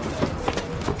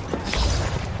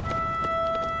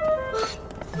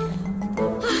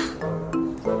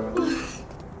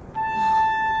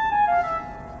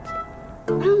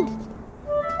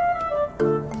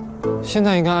现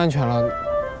在应该安全了，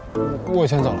我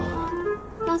先走了。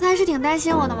刚才是挺担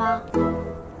心我的吗？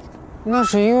那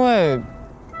是因为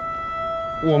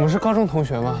我们是高中同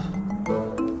学嘛。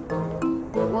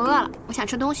我饿了，我想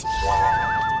吃东西。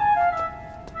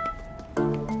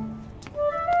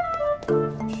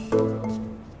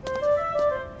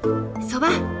走吧，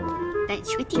带你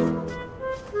去个地方。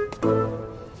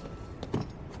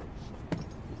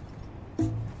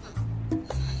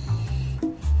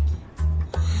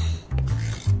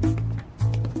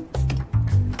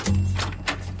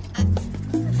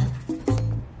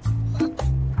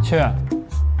七月，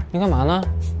你干嘛呢？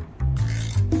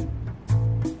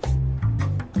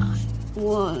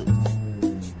我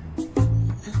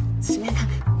随便看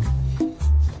看。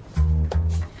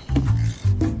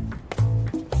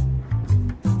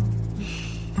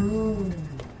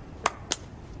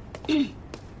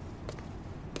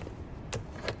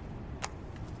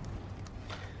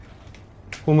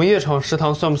我们夜场食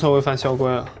堂算不算违反校规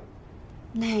啊？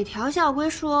哪条校规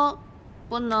说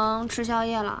不能吃宵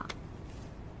夜了？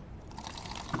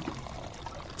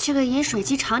这个饮水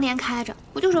机常年开着，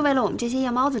不就是为了我们这些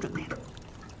夜猫子准备的？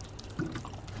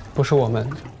不是我们。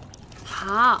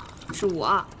好，是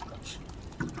我。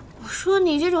我说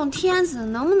你这种天子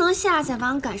能不能下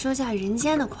凡感受下人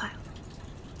间的快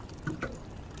乐？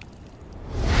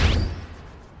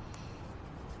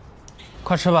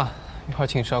快吃吧，一会儿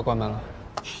寝室要关门了。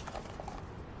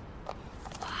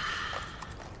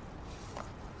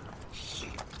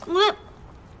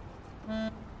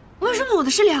为什么我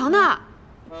的是凉的？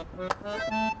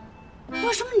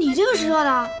为什么你这个是热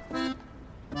的？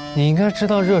你应该知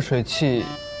道热水器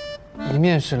一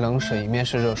面是冷水，一面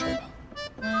是热水吧？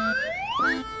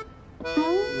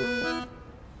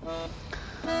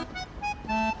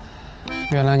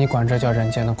原来你管这叫人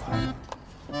间的快乐。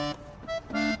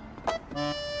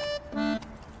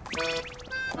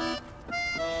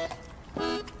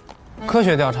科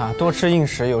学调查，多吃硬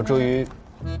食有助于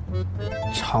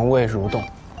肠胃蠕动。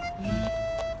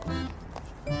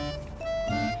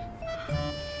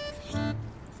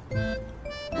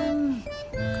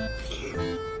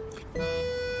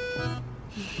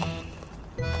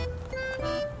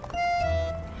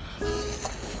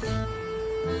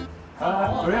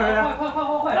有人，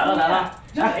快来了！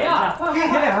谁呀？贴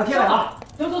脸上！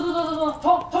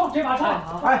走，冲！这把冲！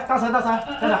哎，大三，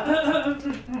快点！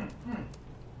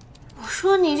我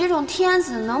说你这种天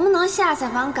子能不能下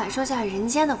凡感受下人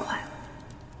间的快乐？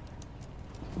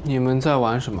你们在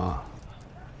玩什么？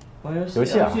玩游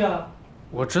戏啊！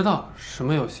我知道什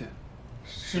么游戏？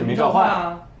使命召唤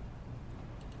啊！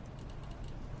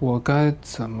我该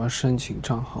怎么申请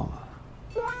账号啊？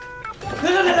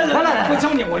来，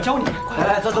我教你，快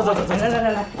来，走，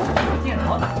来，电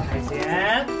脑打开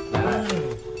先，来。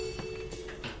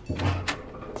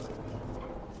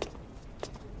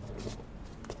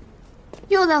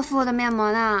又在敷我的面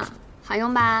膜呢，好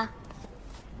用吧？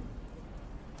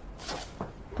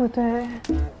不对，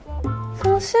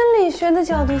从心理学的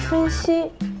角度分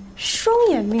析，双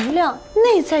眼明亮，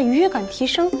内在愉悦感提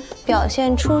升，表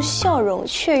现出笑容、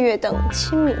雀跃等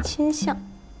亲密倾向。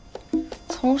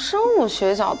从生物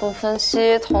学角度分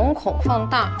析，瞳孔放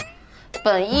大，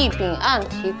苯异丙胺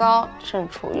提高，正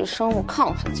处于生物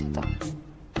亢奋阶段。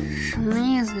什么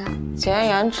意思呀？简而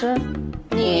言之，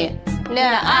你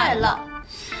恋爱了。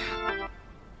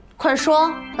快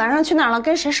说，晚上去哪儿了？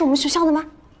跟谁？是我们学校的吗？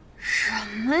什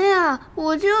么呀？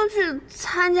我就去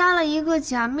参加了一个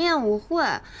假面舞会。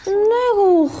那个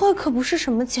舞会可不是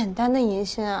什么简单的迎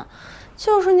新啊，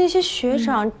就是那些学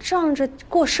长仗着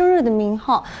过生日的名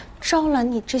号，招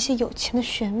揽你这些有钱的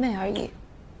学妹而已。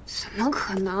怎么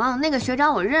可能？那个学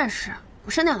长我认识，不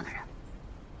是那样的人。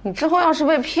你之后要是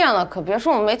被骗了，可别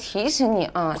说我没提醒你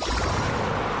啊。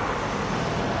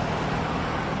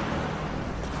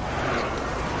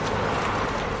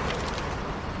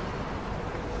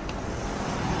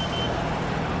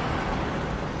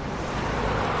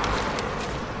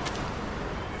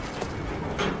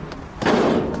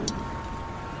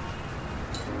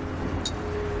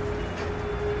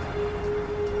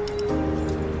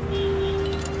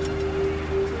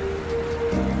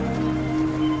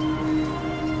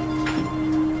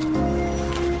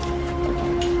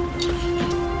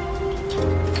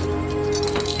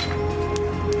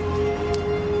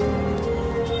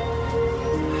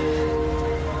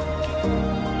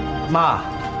妈，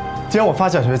今天我发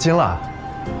奖学金了，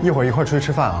一会儿一块出去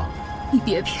吃饭啊！你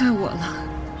别骗我了，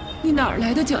你哪儿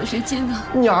来的奖学金啊？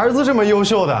你儿子这么优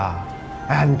秀的，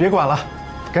哎呀，你别管了，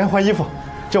赶紧换衣服，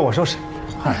这我收拾。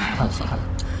快。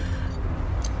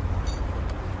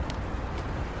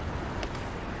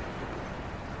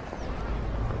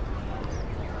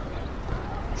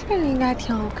这个应该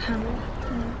挺好看的。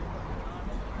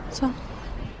走。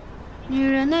女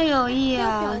人的友谊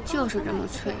啊，就是这么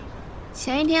脆弱。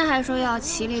前一天还说要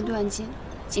其利断金，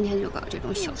今天就搞这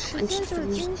种小团体分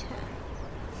离。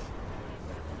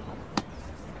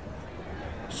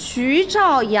徐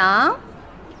兆阳，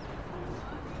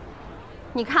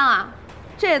你看啊，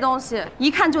这东西一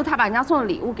看就他把人家送的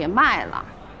礼物给卖了，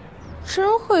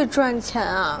真会赚钱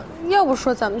啊！要不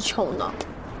说咱们穷呢。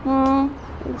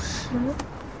50。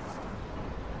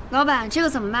老板，这个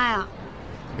怎么卖啊？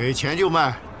给钱就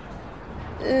卖。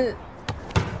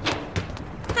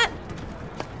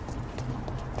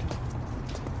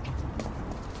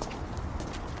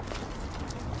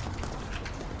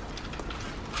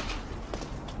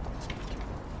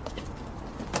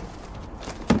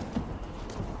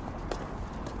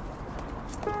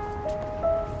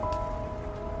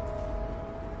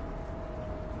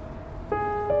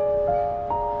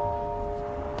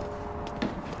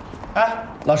哎，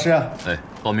老师。哎，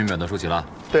报名表都收齐了？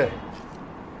对。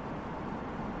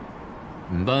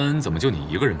你们班怎么就你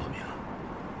一个人报名啊？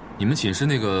你们寝室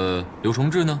那个刘崇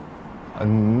志呢？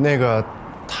那个，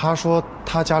他说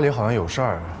他家里好像有事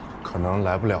儿，可能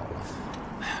来不了了。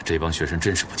哎呀，这帮学生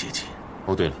真是不接济。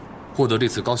哦，对了，获得这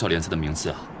次高校联赛的名次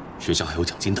啊，学校还有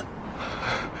奖金的。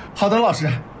好的，老师，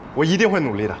我一定会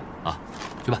努力的。啊，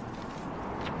去吧。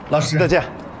老师，再见。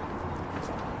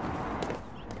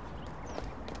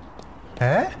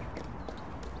哎，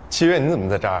七月，你怎么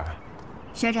在这儿？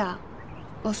学长，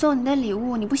我送你的礼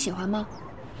物你不喜欢吗？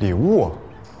礼物？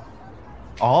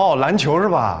哦，篮球是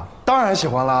吧？当然喜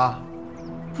欢啦。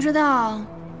不知道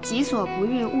“己所不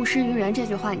欲，勿施于人”这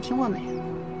句话你听过没？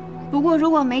不过如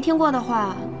果没听过的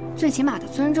话，最起码的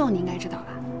尊重你应该知道吧？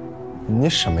你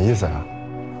什么意思啊？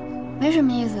没什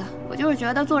么意思，我就是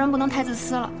觉得做人不能太自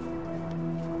私了。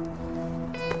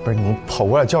不是你跑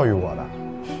过来教育我的？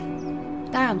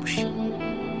当然不是。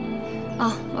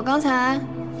哦，我刚才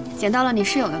捡到了你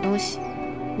室友的东西，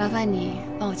麻烦你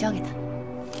帮我交给他。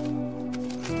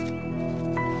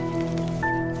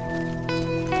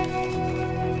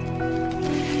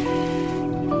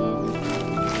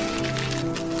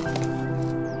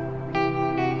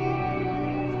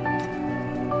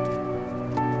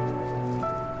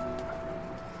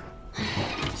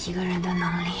一个人的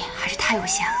能力还是太有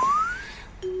限了，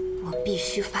我必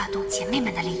须发动姐妹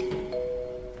们的力量。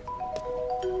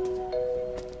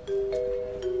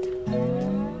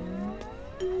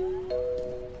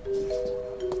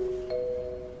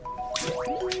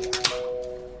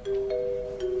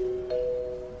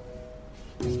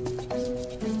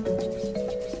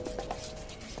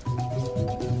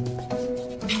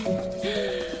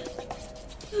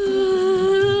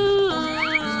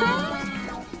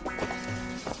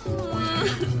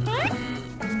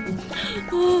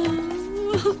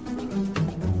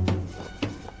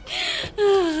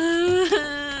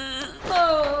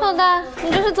老大，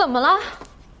你这是怎么了？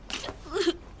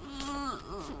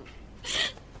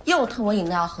又偷我饮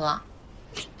料喝，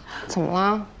怎么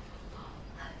了？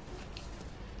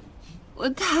我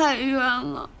太冤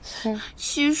了。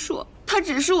七硕他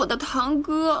只是我的堂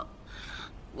哥，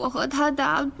我和他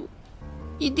打赌，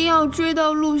一定要追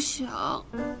到陆晓。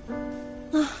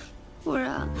不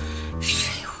然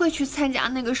谁会去参加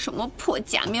那个什么破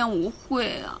假面舞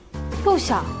会啊？陆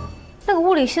晓，那个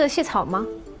物理系的系草吗？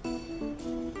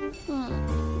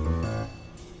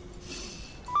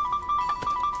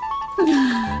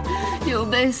又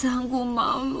被三顾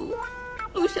茅庐，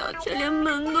陆晓却连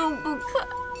门都不开。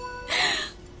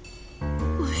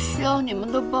我需要你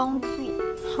们的帮助。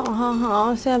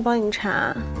好，现在帮你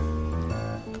查。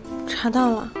查到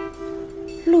了，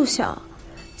陆晓，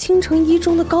青城一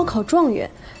中的高考状元，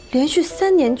连续3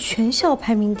年全校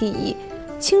排名第1，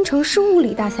青城市物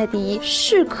理大赛第1，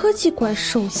市科技馆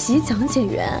首席讲解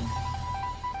员。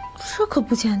这可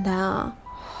不简单啊！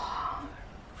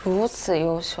如此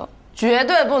优秀，绝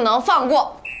对不能放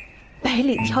过。百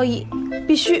里挑一，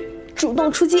必须主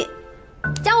动出击。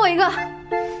加我一个，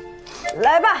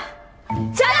来吧，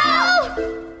加油！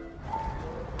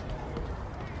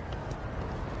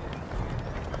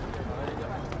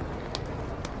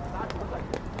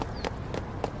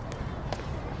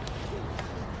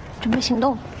准备行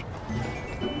动。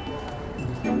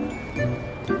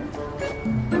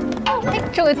哎，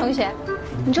这位同学，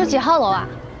你住几号楼啊？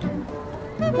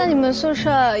那你们宿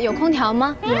舍有空调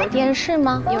吗？有电视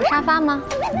吗？有沙发吗？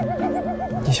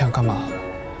你想干嘛？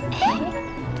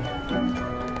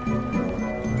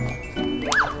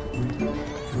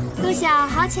陆晓，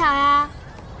好巧啊！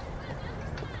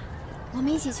我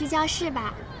们一起去教室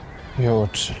吧。幼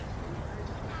稚。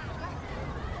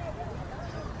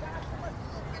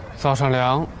早上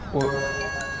凉，我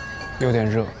有点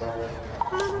热。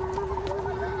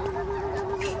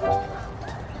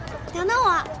等等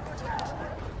我。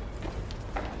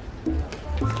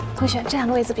同学，这2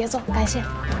个位子别坐，感谢。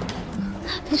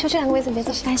同学，这2个位子别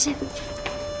坐，感谢。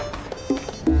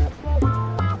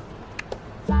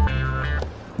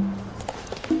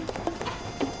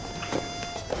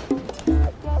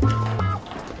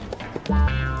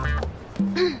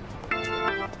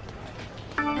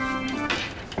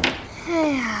哎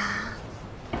呀，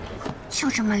就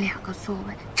这么2个座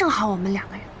位，正好我们2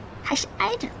个人，还是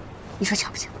挨着，你说巧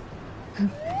不巧？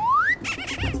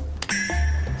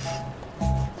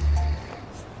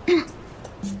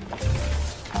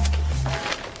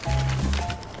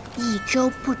一周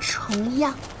不重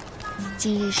样，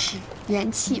今日是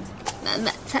元气满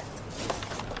满餐。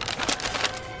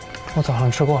我早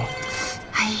上吃过了。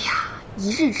哎呀，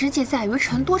一日之计在于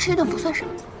晨，多吃一顿不算什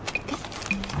么。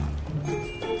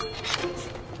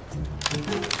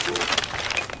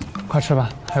快吃吧，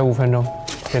还有5分钟，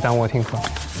别耽误我听课。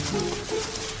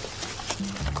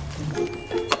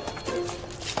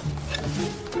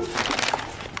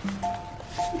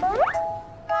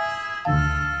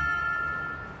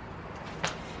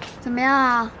怎么样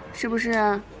啊？是不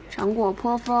是成果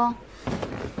颇丰？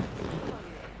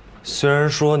虽然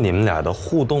说你们俩的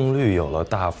互动率有了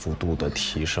大幅度的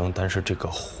提升，但是这个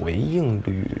回应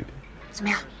率怎么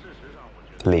样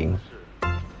？0。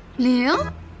0？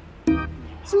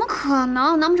怎么可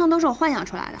能？难不成都是我幻想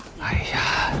出来的？哎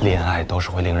呀，恋爱都是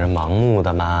会令人盲目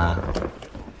的嘛。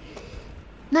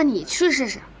那你去试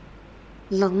试，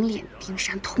冷脸冰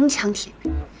山，铜墙铁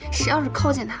壁，谁要是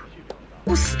靠近他，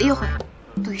不死一回，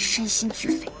都得身心俱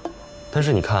废。但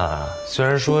是你看啊，虽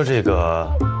然说这个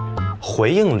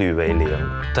回应率为0，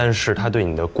但是他对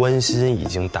你的关心已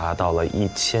经达到了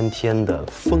1000天的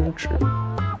峰值。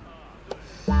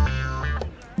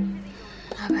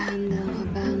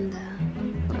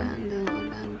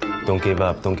Don't give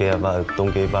up, don't give up,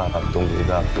 don't give up, don't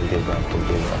give up, don't give up, don't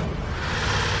give up.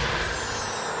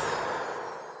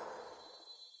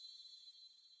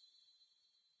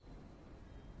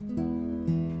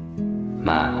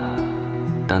 妈，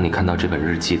当你看到这本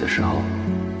日记的时候，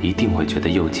一定会觉得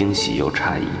又惊喜又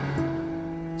诧异。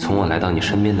从我来到你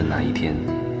身边的那一天，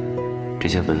这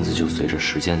些文字就随着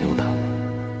时间流淌。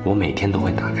我每天都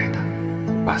会打开它，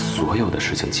把所有的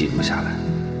事情记录下来，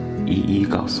一一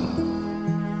告诉你。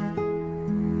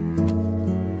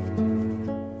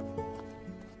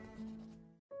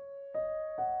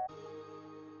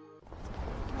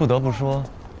不得不说，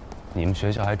你们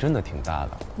学校还真的挺大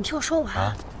的。你听我说完。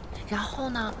啊、然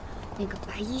后呢，那个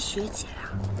白衣学姐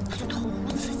啊，她就投湖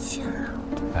自尽了。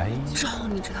白衣之后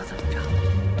你知道怎么着？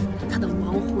她的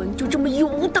亡魂就这么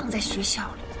游荡在学校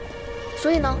里。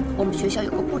所以呢，我们学校有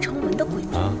个不成文的规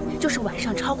矩，就是晚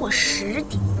上超过10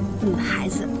点，女孩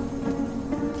子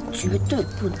绝对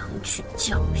不能去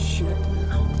教学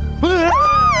楼。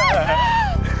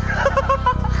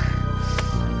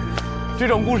这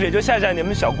种故事也就吓吓你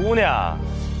们小姑娘。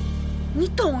你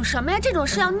懂什么呀？这种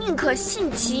事要宁可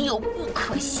信其有，不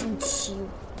可信其无。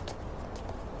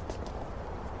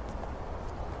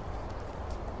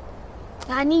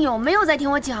哎，你有没有在听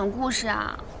我讲故事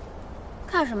啊？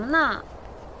看什么呢？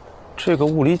这个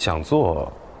物理讲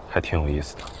座还挺有意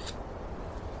思的。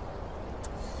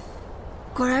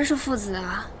果然是父子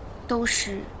啊，都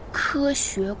是科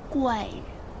学怪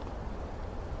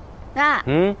人。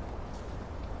哎，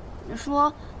你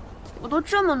说，我都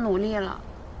这么努力了，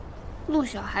陆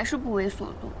小还是不为所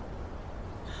动。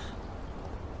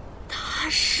他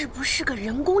是不是个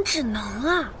人工智能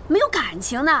啊？没有感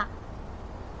情的。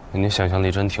你想象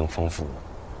力真挺丰富的。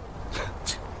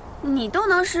你都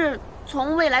能是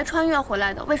从未来穿越回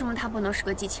来的，为什么他不能是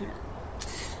个机器人？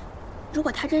如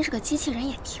果他真是个机器人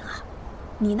也挺好。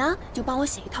你呢，就帮我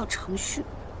写一套程序，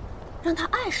让他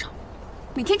爱上我，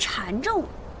每天缠着我。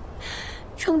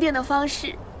充电的方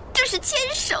式就是牵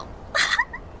手，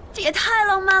这也太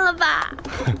浪漫了吧！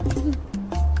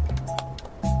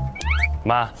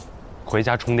妈，回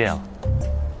家充电了。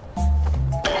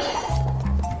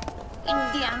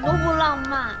一点都不浪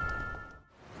漫。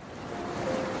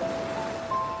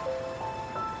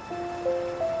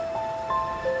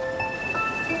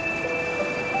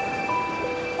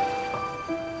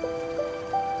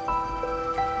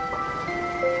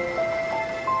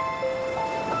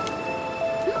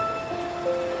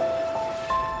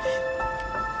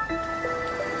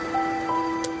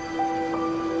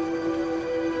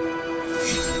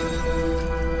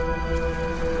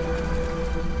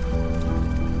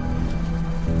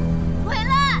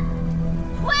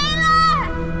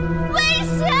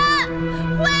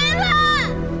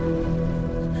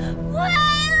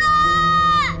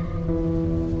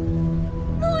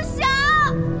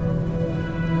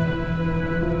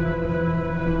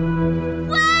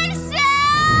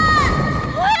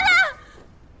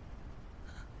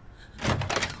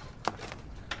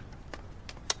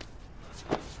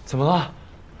怎么了？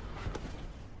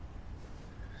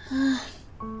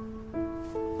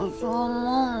我做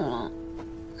梦了，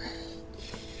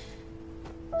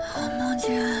我梦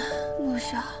见陆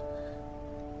小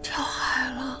跳海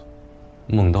了。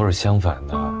梦都是相反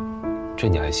的，这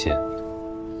你还信？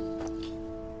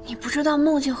你不知道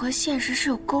梦境和现实是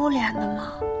有勾连的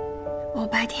吗？我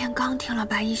白天刚听了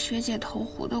白衣学姐投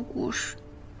湖的故事，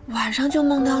晚上就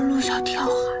梦到陆小跳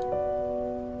海。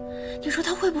你说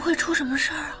他会不会出什么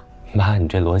事儿啊？妈，你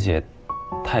这逻辑也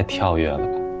太跳跃了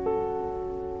吧！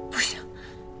不行，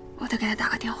我得给他打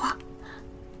个电话。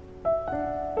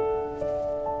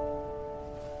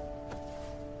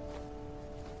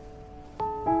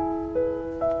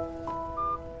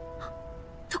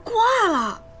他挂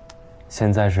了。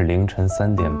现在是凌晨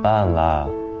3点半了，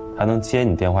还能接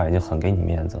你电话已经很给你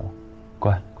面子了。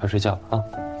乖，快睡觉啊！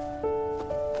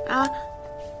啊，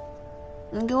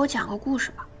你给我讲个故事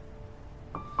吧。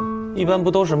一般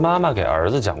不都是妈妈给儿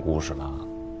子讲故事吗？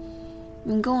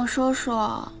你跟我说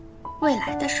说未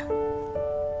来的事儿。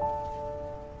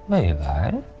未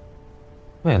来？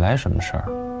未来什么事儿？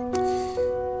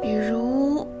比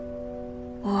如，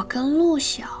我跟陆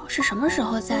小是什么时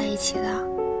候在一起的？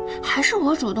还是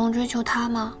我主动追求他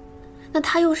吗？那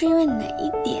他又是因为哪一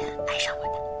点爱上我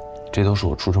的？这都是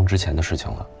我出生之前的事情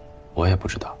了，我也不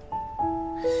知道。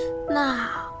那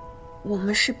我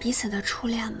们是彼此的初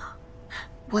恋吗？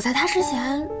我在他之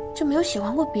前就没有喜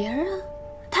欢过别人，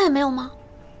他也没有吗？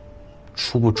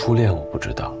初不初恋我不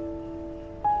知道，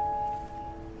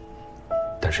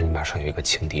但是你马上有一个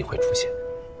情敌会出现。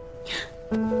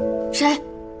谁？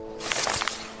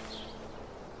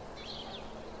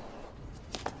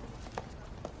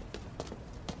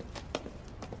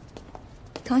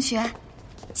同学，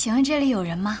请问这里有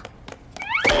人吗？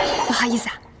不好意思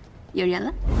啊，有人了。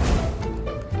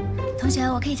同学，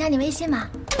我可以加你微信吗？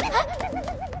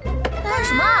干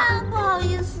什么？不好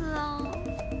意思啊。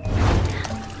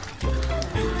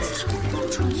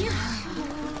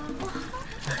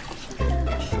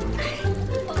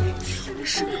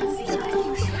是。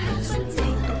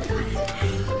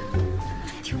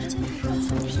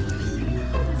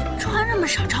穿这么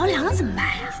少着凉了怎么办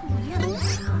呀？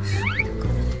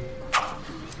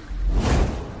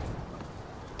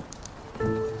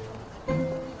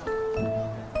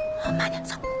慢点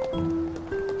走。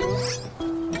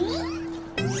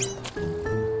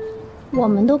我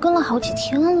们都跟了好几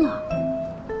天了，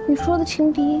你说的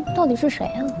情敌到底是谁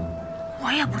啊？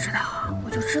我也不知道啊，我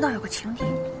就知道有个情敌。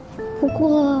不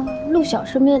过陆小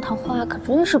身边的桃花可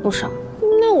真是不少。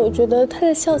那我觉得他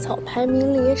的校草排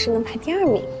名里也只能排第2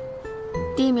名。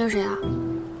第1名谁啊？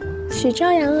许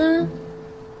朝阳啊。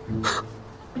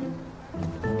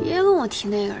别跟我提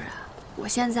那个人，我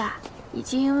现在已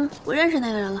经不认识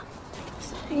那个人了。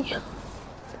哎呀，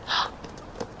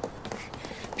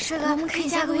帅哥，我们可以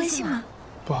加个微信吗？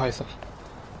不好意思啊。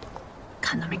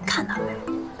看到没？看到没？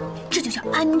这就叫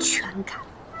安全感。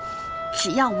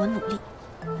只要我努力，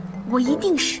我一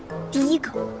定是第1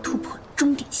个突破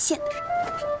终点线的人。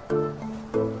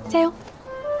加油！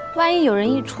万一有人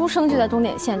一出生就在终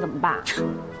点线怎么办？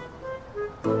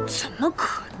怎么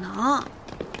可能？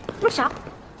陆小，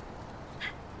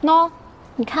喏，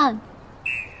你看。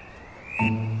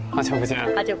好久不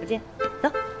见。好久不见，走。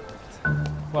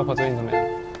外婆最近怎么样？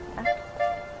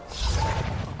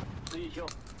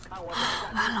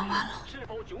完了，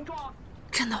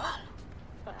真的完了，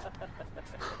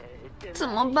怎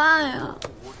么办呀？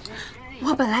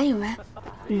我本来以为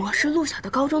我是陆小的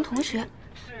高中同学，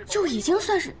就已经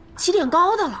算是起点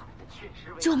高的了，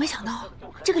结果没想到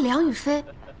这个梁雨飞，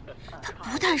他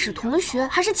不但是同学，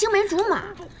还是青梅竹马，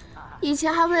以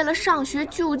前还为了上学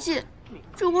就近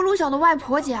住过陆小的外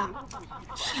婆家，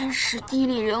天时地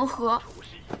利人和，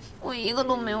我一个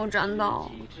都没有沾到。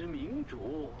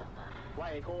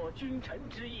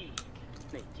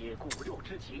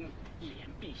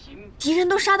敌人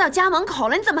都杀到家门口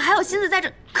了，你怎么还有心思在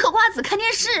这嗑瓜子看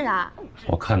电视啊？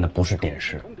我看的不是电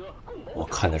视，我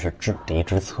看的是制敌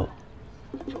之策。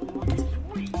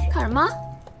看什么？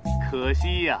可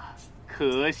惜呀，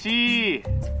可惜。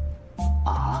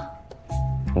啊？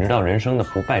你知道人生的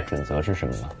不败准则是什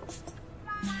么吗？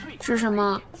是什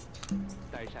么？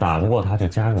打不过他就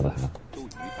加入他。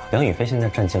梁雨飞现在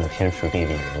占尽了天时地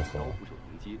利人和，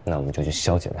那我们就去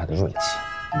消减他的锐气。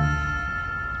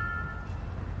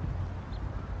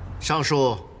上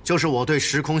述就是我对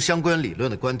时空相关理论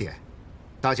的观点，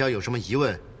大家有什么疑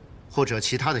问或者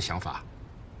其他的想法，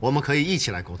我们可以一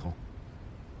起来沟通。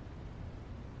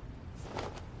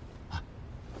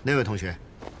那位同学，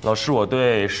老师，我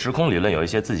对时空理论有一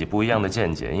些自己不一样的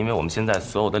见解，因为我们现在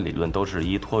所有的理论都是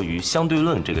依托于相对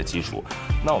论这个基础。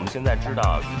那我们现在知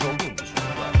道宇宙另一个循环。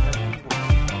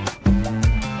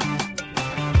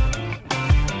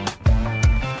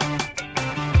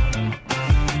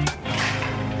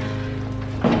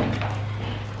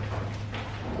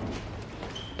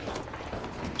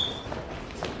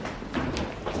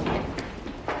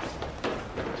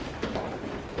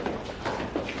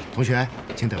同学，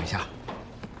请等一下。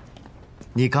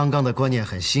你刚刚的观念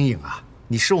很新颖啊！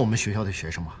你是我们学校的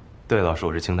学生吗？对，老师，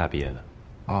我是清大毕业的。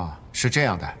哦，是这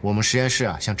样的，我们实验室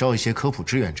啊想招一些科普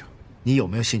志愿者，你有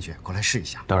没有兴趣过来试一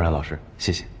下？当然，老师，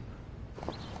谢谢。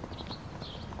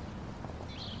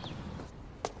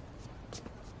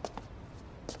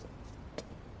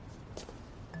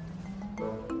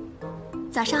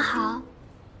早上好。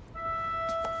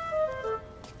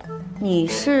你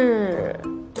是？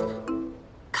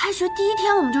开学第1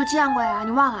天我们就见过呀，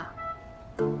你忘了？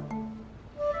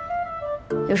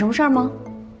有什么事儿吗？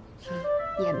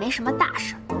也没什么大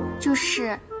事，就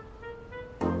是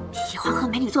喜欢和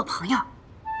美女做朋友。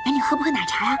美女喝不喝奶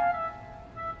茶呀？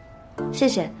谢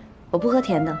谢，我不喝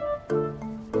甜的。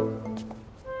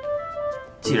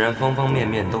既然方方面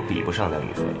面都比不上梁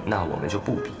雨飞，那我们就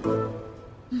不比。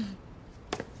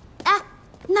哎，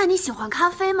那你喜欢咖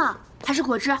啡吗？还是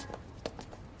果汁？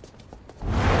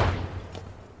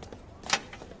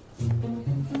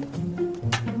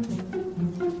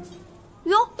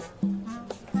哟，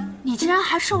你竟然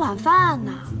还吃晚饭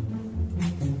呢？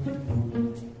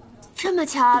这么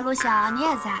巧啊，陆晓，你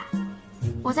也在？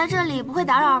我在这里不会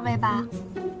打扰二位吧？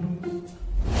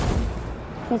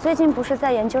你最近不是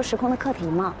在研究时空的课题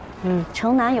吗？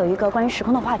城南有一个关于时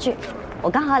空的话剧，我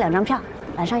刚好有2张票，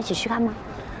晚上一起去看吗？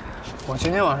我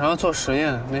今天晚上要做实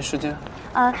验，没时间。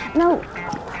那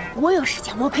我有时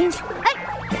间，我陪你去。哎，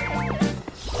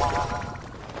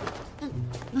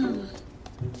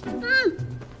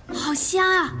好香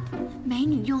啊！美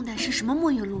女用的是什么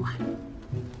沐浴露啊？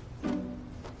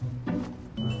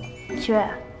雪，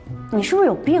你是不是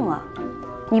有病啊？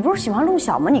你不是喜欢陆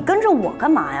晓吗？你跟着我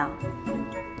干嘛呀？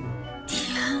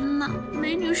天哪，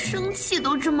美女生气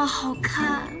都这么好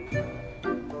看。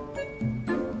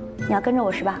你要跟着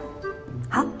我是吧？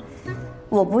好，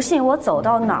我不信我走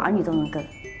到哪儿你都能跟。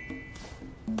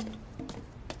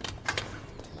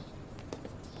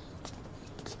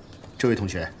这位同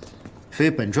学，非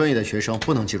本专业的学生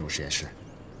不能进入实验室。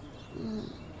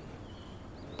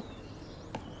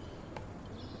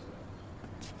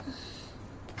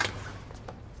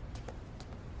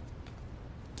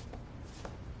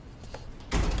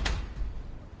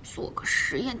做个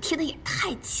实验贴的也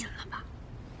太紧了吧？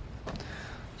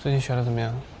最近学的怎么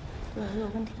样？我有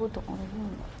问题不懂，我问问。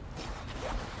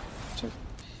这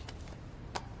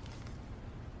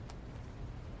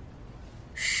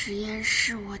实验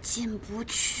室我进不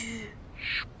去。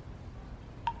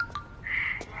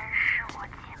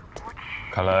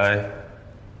看来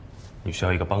你需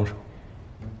要一个帮手。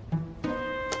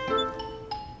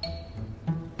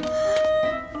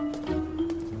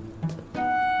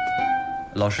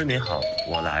老师您好，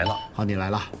我来了。好，你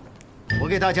来了。我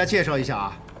给大家介绍一下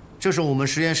啊，这是我们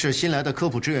实验室新来的科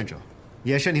普志愿者，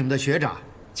也是你们的学长，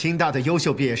清大的优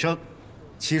秀毕业生，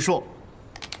戚烁。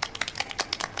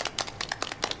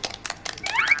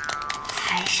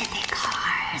还是得靠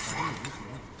儿子。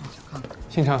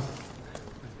信成，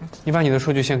你把你的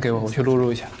数据先给我，我去录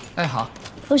入一下。哎，好。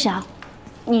陆晓，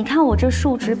你看我这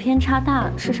数值偏差大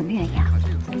是什么原因啊？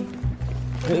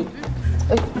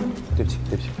对不起，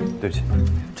对不起，对不起，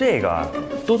这个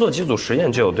多做几组实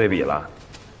验就有对比了。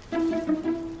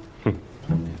哼，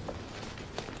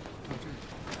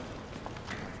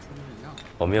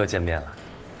我们又见面了。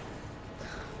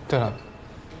对了，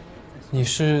你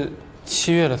是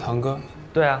7月的堂哥？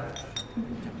对啊。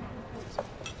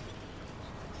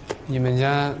你们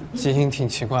家基因挺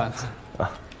奇怪的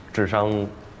啊，智商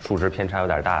数值偏差有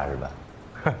点大是吧？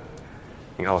哼，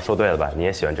你看我说对了吧？你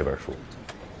也喜欢这本书。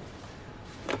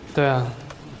对啊，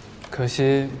可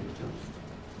惜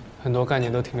很多概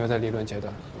念都停留在理论阶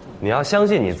段。你要相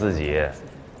信你自己，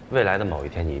未来的某一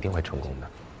天你一定会成功的。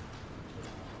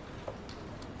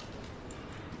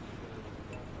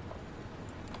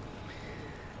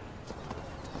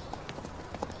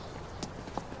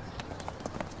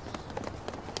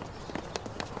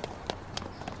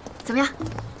怎么样？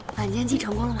晚间计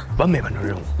成功了吗？完美完成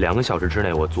任务。2个小时之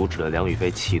内，我阻止了梁宇飞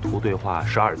企图对话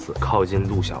12次，靠近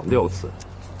陆晓6次。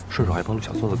顺手还帮陆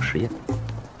晓做了个实验，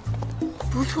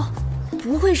不错，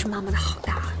不愧是妈妈的好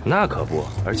大儿。那可不，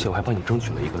而且我还帮你争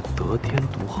取了一个得天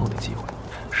独厚的机会。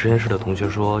实验室的同学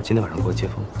说今天晚上给我接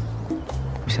风，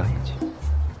不瞎演技。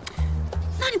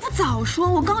那你不早说，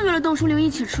我刚约了邓淑玲一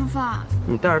起吃饭。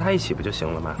你带着她一起不就行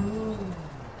了吗？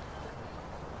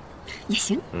也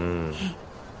行。嗯。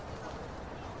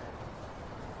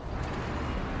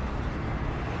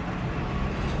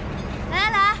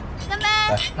来，干杯！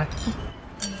来。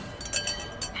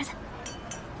儿子，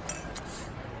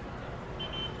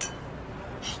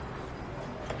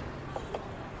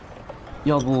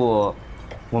要不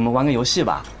我们玩个游戏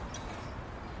吧？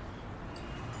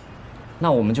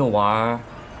那我们就玩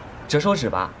折手指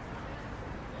吧。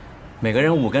每个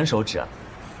人5根手指，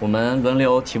我们轮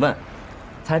流提问，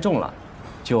猜中了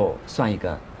就算1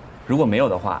根，如果没有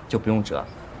的话就不用折。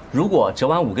如果折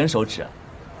完5根手指，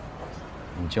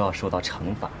你就要受到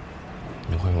惩罚。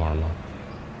你会玩吗？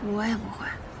我也不会，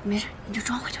没事，你就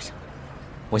装会就行。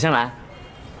我先来，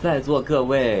在座各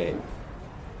位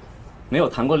没有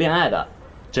谈过恋爱的，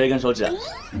折1根手指。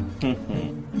哼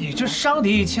哼，你这伤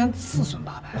敌1000，自损800。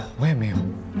我也没有。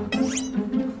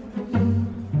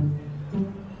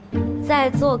在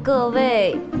座各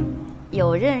位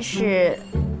有认识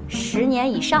10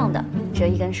年以上的，折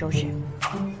1根手指。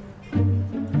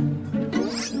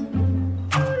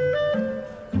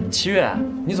7月，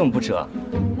你怎么不折？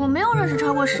我没有认识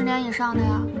超过10年以上的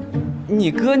呀。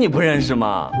你哥你不认识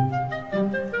吗？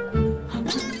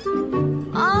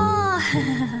哦，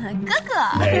哥哥。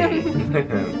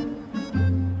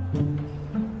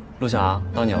陆晓，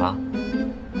到你了。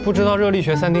不知道热力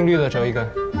学3定律的折1根。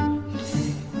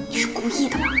你是故意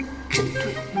的吧？真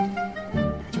对，那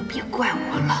就别怪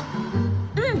我了。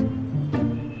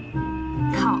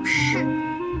考试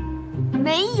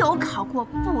没有考过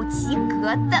不及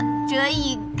格的折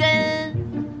1根。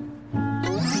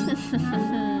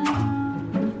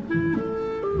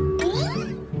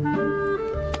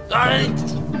哎，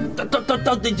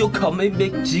到底就考没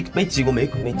及过。你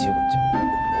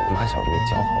妈小时候没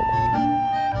教好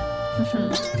我。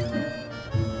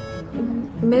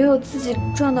没有自己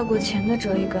赚到过钱的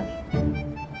折1根。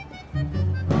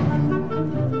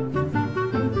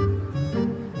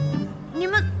你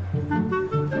们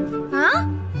啊？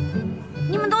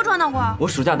你们都赚到过？我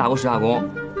暑假打过暑假工。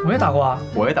我也打过啊。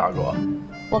我也打过。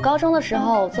我高中的时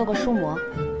候做过书模。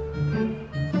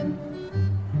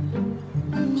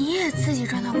你也自己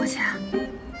赚到过钱？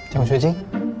奖学金。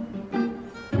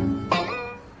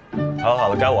好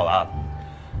了，该我了。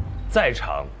在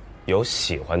场有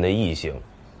喜欢的异性，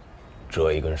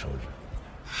折一根手指。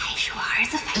还是我儿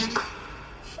子反应快。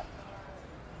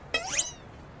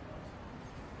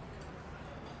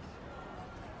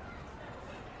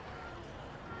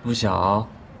陆晓，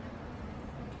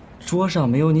桌上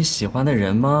没有你喜欢的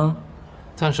人吗？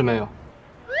暂时没有。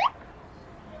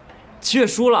七月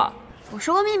输了。我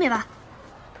说过秘密吧？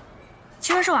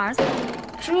七月是我儿子。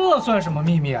这算什么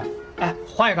秘密啊？哎，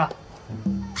换一个。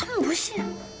他们不信。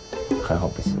还好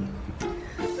不信。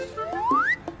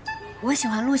我喜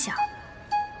欢陆晓。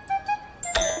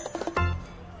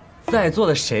在座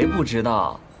的谁不知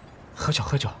道？喝酒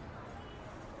喝酒。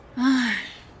唉。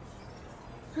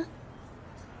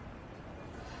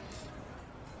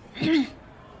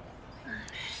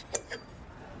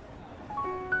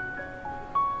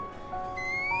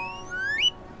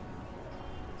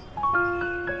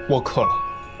我渴了。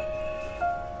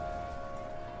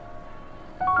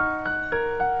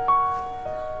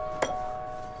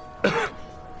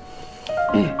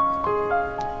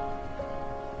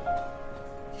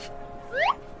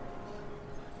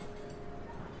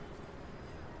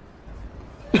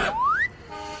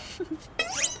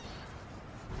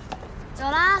走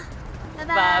啦，拜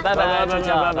拜。拜拜，拜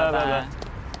拜。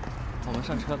我们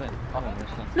上车呗。我们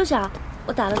上。陆晓，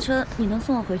我打了车，你能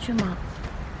送我回去吗？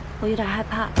我有点害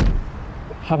怕。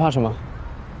害怕什么？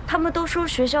他们都说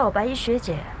学校有白衣学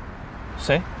姐。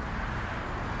谁？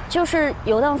就是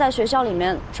游荡在学校里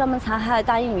面，专门残害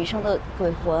大一女生的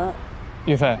鬼魂。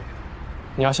玉飞，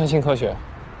你要相信科学。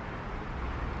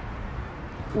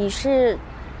你是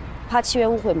怕七月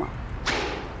误会吗？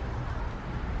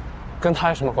跟他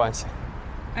有什么关系？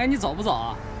哎，你走不走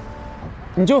啊？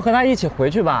你就和他一起回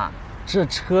去吧。这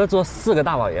车坐4个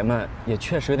大老爷们也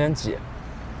确实有点挤。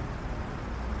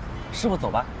师傅，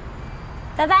走吧。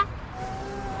拜拜。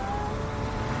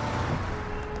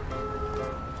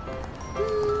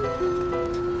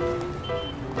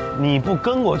你不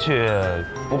跟过去，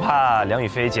不怕梁雨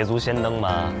飞捷足先登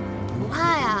吗？不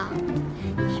怕呀，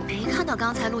你没看到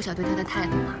刚才陆晓对他的态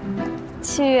度吗？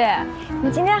七月，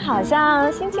你今天好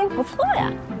像心情不错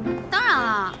呀。当然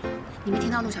了，你没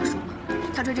听到陆晓说吗？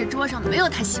他说这桌上没有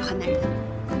他喜欢的人。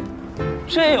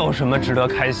这有什么值得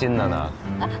开心的呢？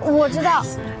我知道，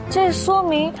这说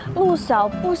明陆晓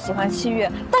不喜欢七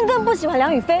月，但更不喜欢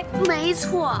梁雨飞。没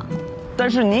错。但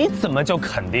是你怎么就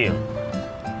肯定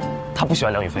他不喜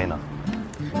欢梁雨飞呢？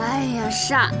哎呀，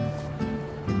善，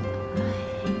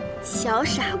小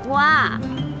傻瓜。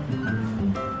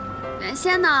原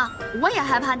先呢，我也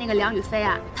害怕那个梁雨飞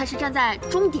啊，他是站在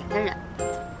终点的人。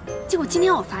结果今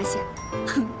天我发现，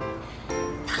哼，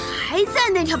他还在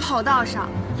那条跑道上，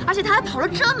而且他还跑了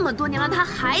这么多年了，他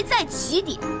还在起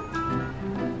点。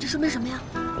这说明什么呀？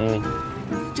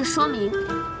这说明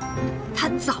他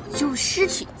早就失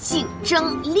去竞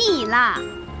争力啦。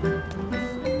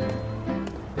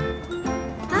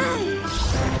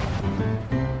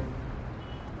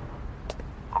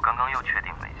我刚刚又确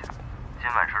定了一下，今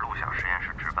晚是陆晓实验室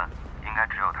值班，应该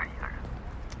只有他一个人。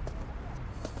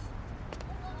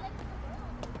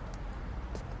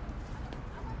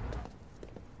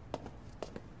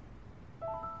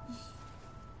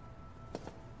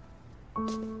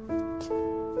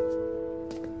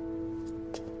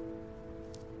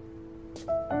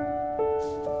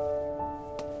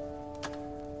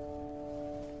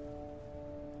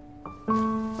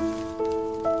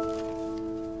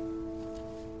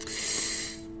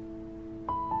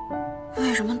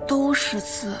为什么都识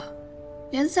字，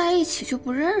连在一起就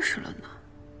不认识了呢？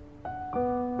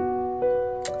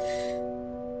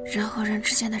人和人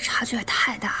之间的差距也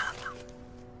太大了吧？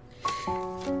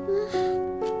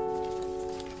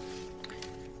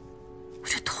我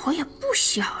这头也不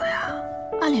小呀，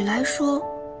按理来说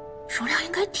容量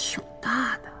应该挺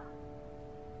大的，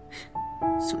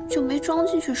怎么就没装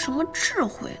进去什么智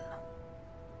慧呢？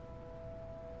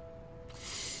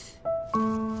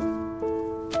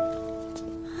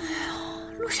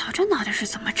陆晓这脑袋是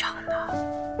怎么长的？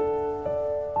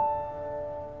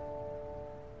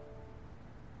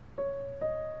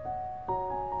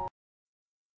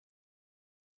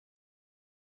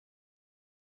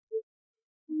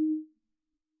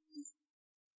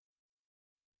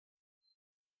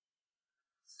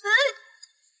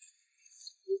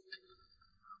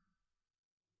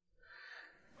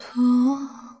多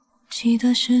记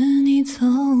得是你走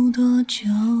多久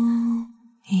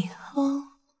以后，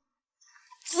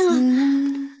似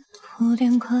乎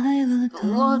连快乐都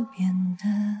变得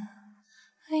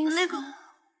吝啬。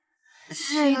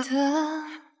记得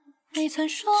你曾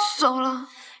说走了，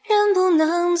人不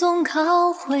能总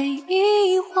靠回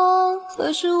忆活，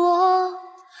可是我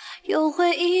有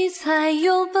回忆才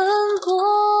有奔波。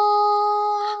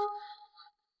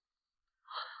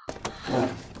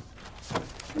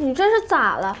你这是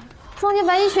咋了？撞见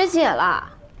白衣学姐了？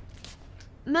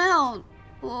没有，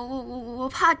我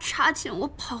怕查寝，我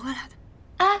跑回来的。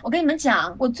哎，我跟你们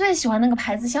讲，我最喜欢那个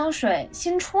牌子香水，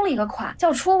新出了一个款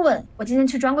叫初吻，我今天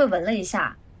去专柜闻了一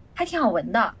下，还挺好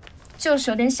闻的，就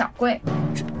是有点小贵。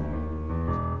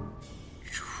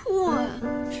初吻？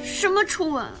什么初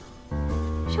吻？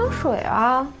香水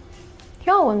啊，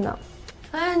挺好闻的。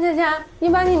哎，佳佳，你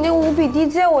把你那个5笔滴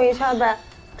借我一下呗，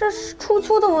这是初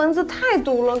秋的蚊子太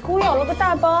毒了，给我咬了个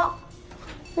大包。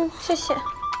谢谢。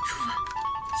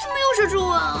怎么又是初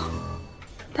吻啊？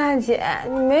大姐，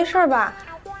你没事吧？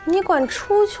你管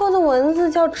初秋的蚊子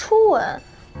叫初吻，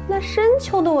那深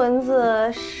秋的蚊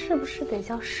子是不是得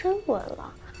叫深吻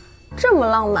了？这么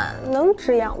浪漫，能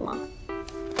止痒吗？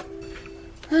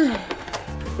唉，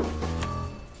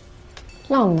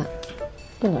浪漫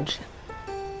不能这样，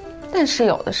但是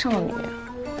有的少女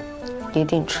一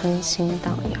定春心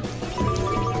荡漾。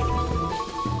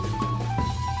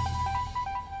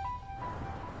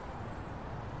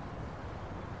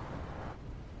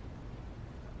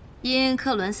因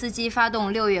克伦斯基发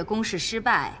动6月攻势失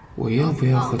败，我要不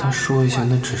要和他说一下，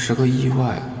那只是个意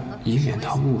外，以免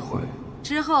他误会？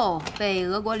之后被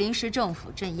俄国临时政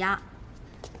府镇压。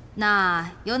那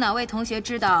有哪位同学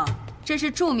知道这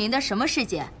是著名的什么事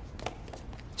件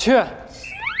？7月。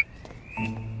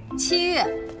7月，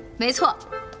没错，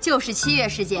就是7月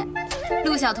事件。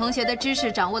陆小同学的知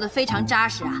识掌握得非常扎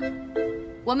实啊，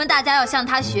我们大家要向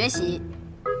他学习。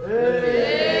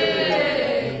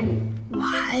我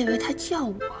还以为他叫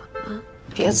我呢。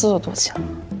别自作多情，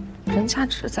人家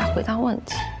只是在回答问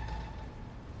题。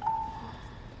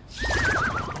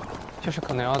就是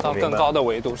可能要到更高的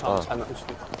维度上才能去。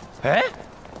哎，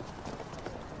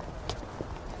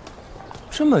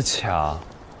这么强！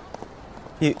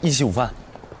一起午饭。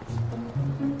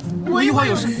我一会儿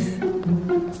有事。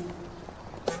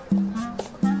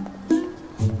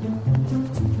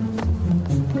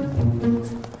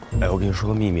哎，我跟你说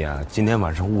个秘密啊，今天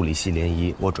晚上物理系联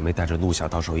谊，我准备带着陆小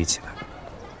到时候一起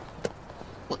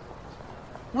来。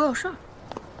我有事儿。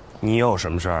你有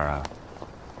什么事儿啊？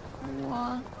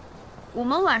我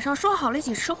们晚上说好了一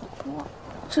起吃火锅。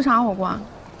吃啥火锅啊？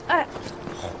哎，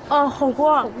火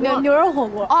锅，牛肉火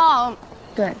锅。哦，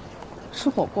对，吃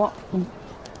火锅。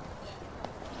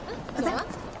走了。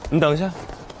你等一下。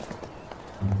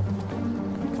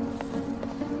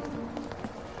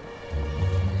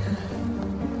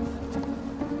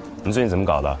你最近怎么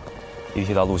搞的？一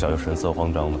提到陆小就神色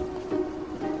慌张的。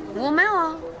我没有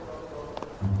啊。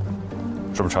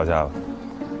是不是吵架了？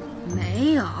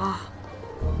没有。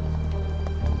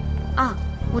啊，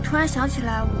我突然想起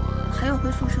来，我还要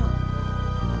回宿舍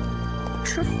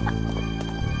吃饭。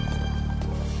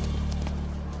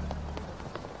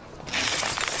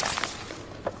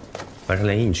晚上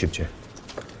联谊你去不去？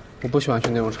我不喜欢去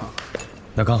那种场合。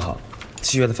那刚好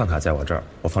，7月的饭卡在我这儿，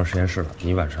我放实验室了，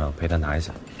你晚上陪他拿一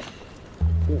下。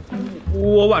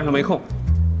我晚上没空。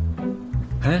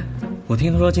哎，我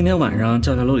听他说今天晚上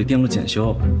教学楼里电路检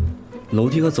修，楼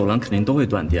梯和走廊肯定都会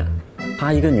断电，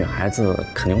她一个女孩子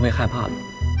肯定会害怕的。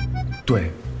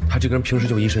对，她这个人平时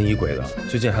就疑神疑鬼的，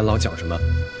最近还老讲什么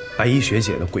白衣学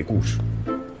姐的鬼故事。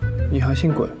你还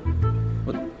信鬼？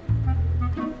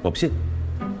我不信，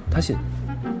她信。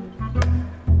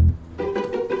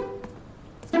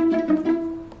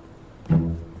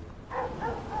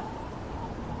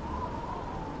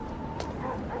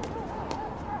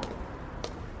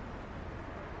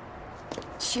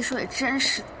齐硕也真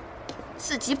是的，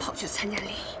自己跑去参加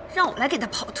联谊，让我来给他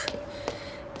跑腿。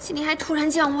今天还突然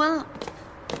降温了，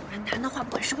果然男的话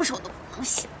不管什么时候都不能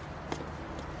信。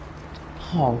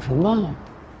跑什么？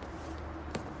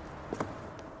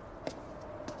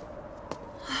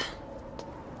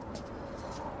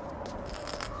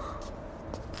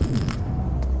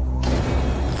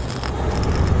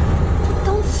这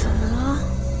灯怎么了？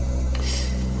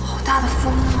好大的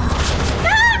风啊！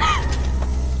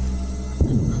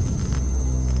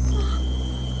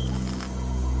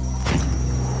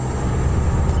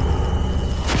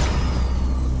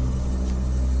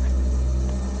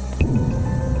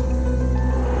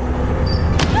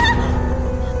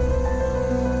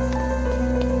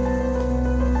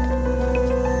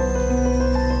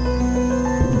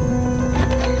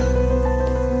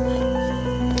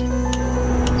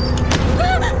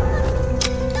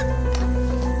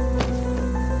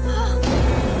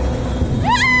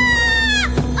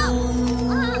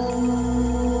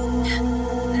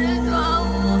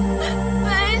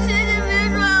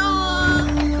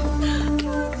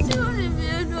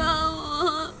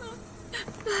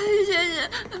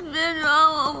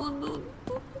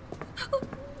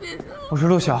是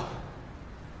陆晓，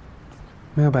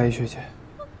没有白衣学姐。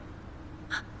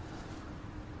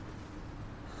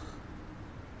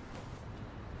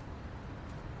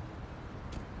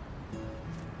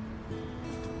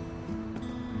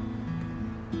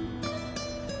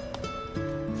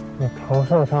你头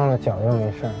受伤了，脚又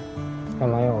没事儿，干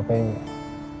嘛要我背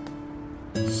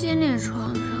你？心理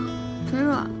创伤，腿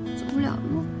软了，走不了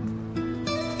路。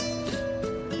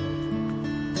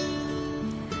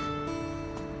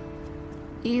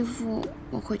衣服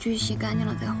我回去洗干净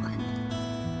了再还你。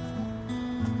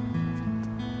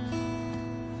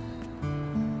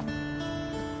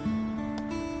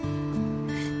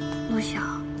陆晓，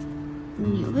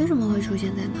你为什么会出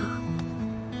现在那儿？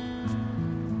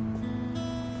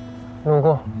路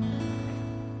过。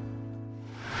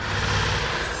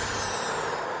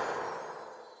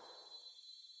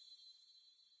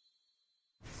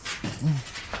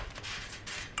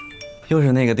又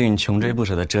是那个对你穷追不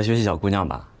舍的哲学系小姑娘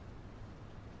吧？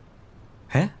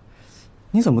哎，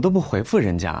你怎么都不回复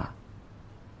人家？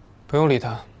不用理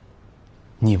她。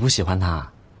你不喜欢她？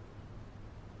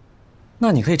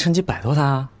那你可以趁机摆脱她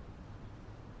啊。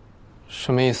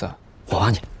什么意思啊？我帮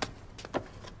你。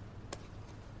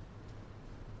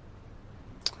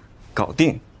搞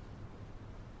定！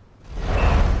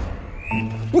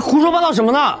你胡说八道什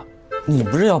么呢？你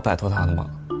不是要摆脱他的吗？